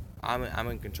am. I'm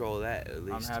in control of that at I'm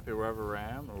least. happy wherever I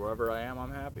am, or wherever I am,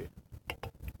 I'm happy.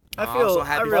 I I'm feel. also I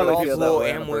happy really for feel those that who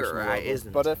way on am a where personal I level.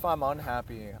 isn't. But if I'm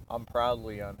unhappy, I'm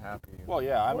proudly unhappy. Well,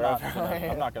 yeah, I'm not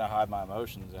Wherever gonna hide my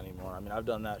emotions anymore. I mean, I've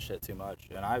done that shit too much,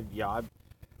 and I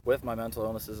with my mental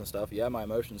illnesses and stuff, yeah, my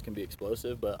emotions can be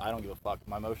explosive, but I don't give a fuck.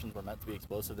 My emotions were meant to be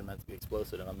explosive. They're meant to be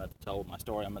explosive, and I'm meant to tell my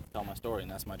story. I'm meant to tell my story, and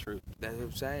that's my truth. That's what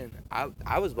I'm saying.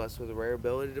 I was blessed with a rare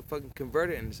ability to fucking convert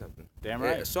it into something. Damn Yeah,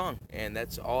 right. a song, and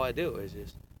that's all I do is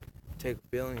just take a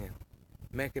feeling and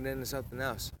make it into something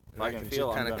else. And If I I can can feel,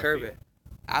 just I'm kind of gonna curve feel. it,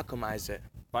 alchemize it,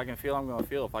 If I can feel, I'm gonna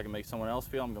feel. If I can make someone else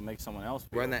feel, I'm gonna make someone else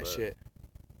feel. run that but shit.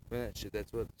 Run that shit.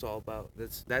 That's what it's all about.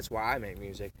 That's why I make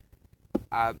music.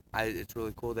 It's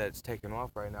really cool that it's taking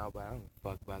off right now, but I don't give a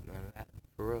fuck about none of that.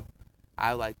 For real.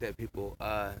 I like that people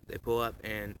they pull up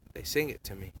and they sing it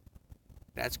to me.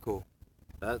 That's cool.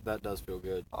 That does feel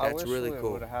good. I That's wish really we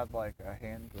cool. would have had like a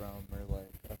hand drum or like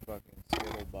a fucking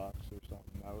skittle box or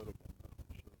something. That would have been.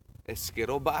 A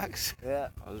Skittle box? Yeah.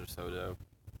 Those are so dope.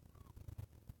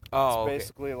 Oh, It's okay.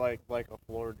 basically like a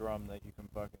floor drum that you can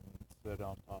fucking sit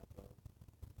on top of.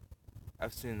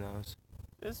 I've seen those.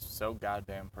 It's so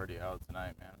goddamn pretty out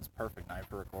tonight, man. It's a perfect night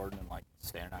for recording and like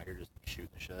standing out here just shooting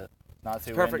the shit. Not It's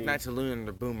too a perfect windy, night to lean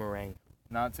the boomerang.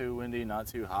 not too windy, not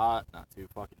too hot, not too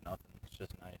fucking nothing. It's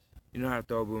just nice. You know how to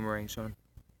throw a boomerang, son?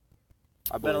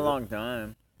 I've Been a long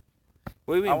time.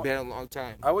 What do you mean, I- been a long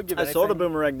time? I would give. I anything, sold a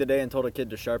boomerang today and told a kid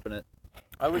to sharpen it.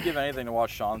 I would give anything to watch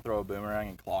Sean throw a boomerang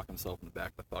and clock himself in the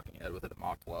back of the fucking head with it at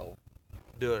Mach 12.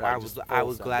 Dude, Like, I just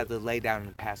was full glad send to lay down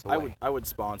and pass away. I would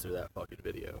sponsor that fucking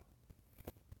video.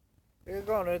 You're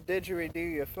gonna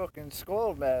didgeridoo your fucking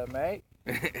skull, mate.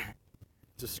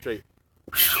 Just straight.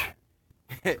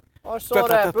 I saw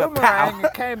that boomerang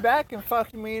and came back and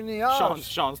fucked me in the arse.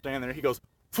 Sean's standing there. He goes.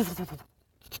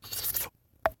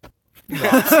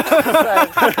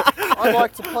 I'd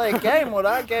like to play a game. Well,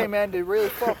 that game ended really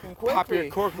fucking quickly. Pop your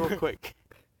cork real quick.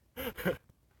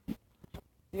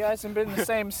 He hasn't been the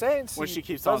same since. When He she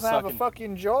keeps on doesn't have a sucking.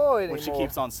 fucking jaw anymore. When she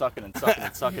keeps on sucking and sucking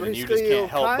and sucking, and you just Basically, can't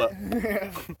help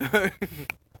but.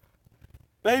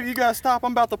 Babe, you gotta stop.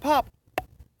 I'm about to pop.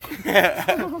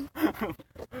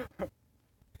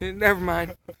 Never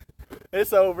mind.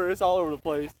 It's over. It's all over the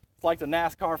place. It's like the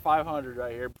NASCAR 500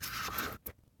 right here.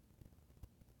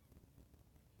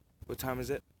 What time is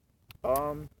it?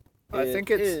 I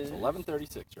think it's. It's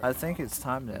 11:36. Right? I think it's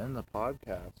time to end the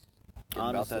podcast. Getting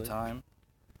about that Honestly. time.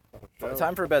 Sure.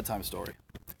 Time for a bedtime story.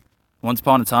 Once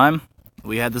upon a time,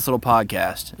 we had this little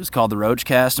podcast. It was called the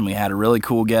Roachcast, and we had a really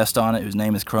cool guest on it whose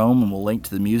name is Krome, and we'll link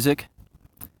to the music.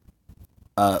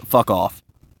 Fuck off.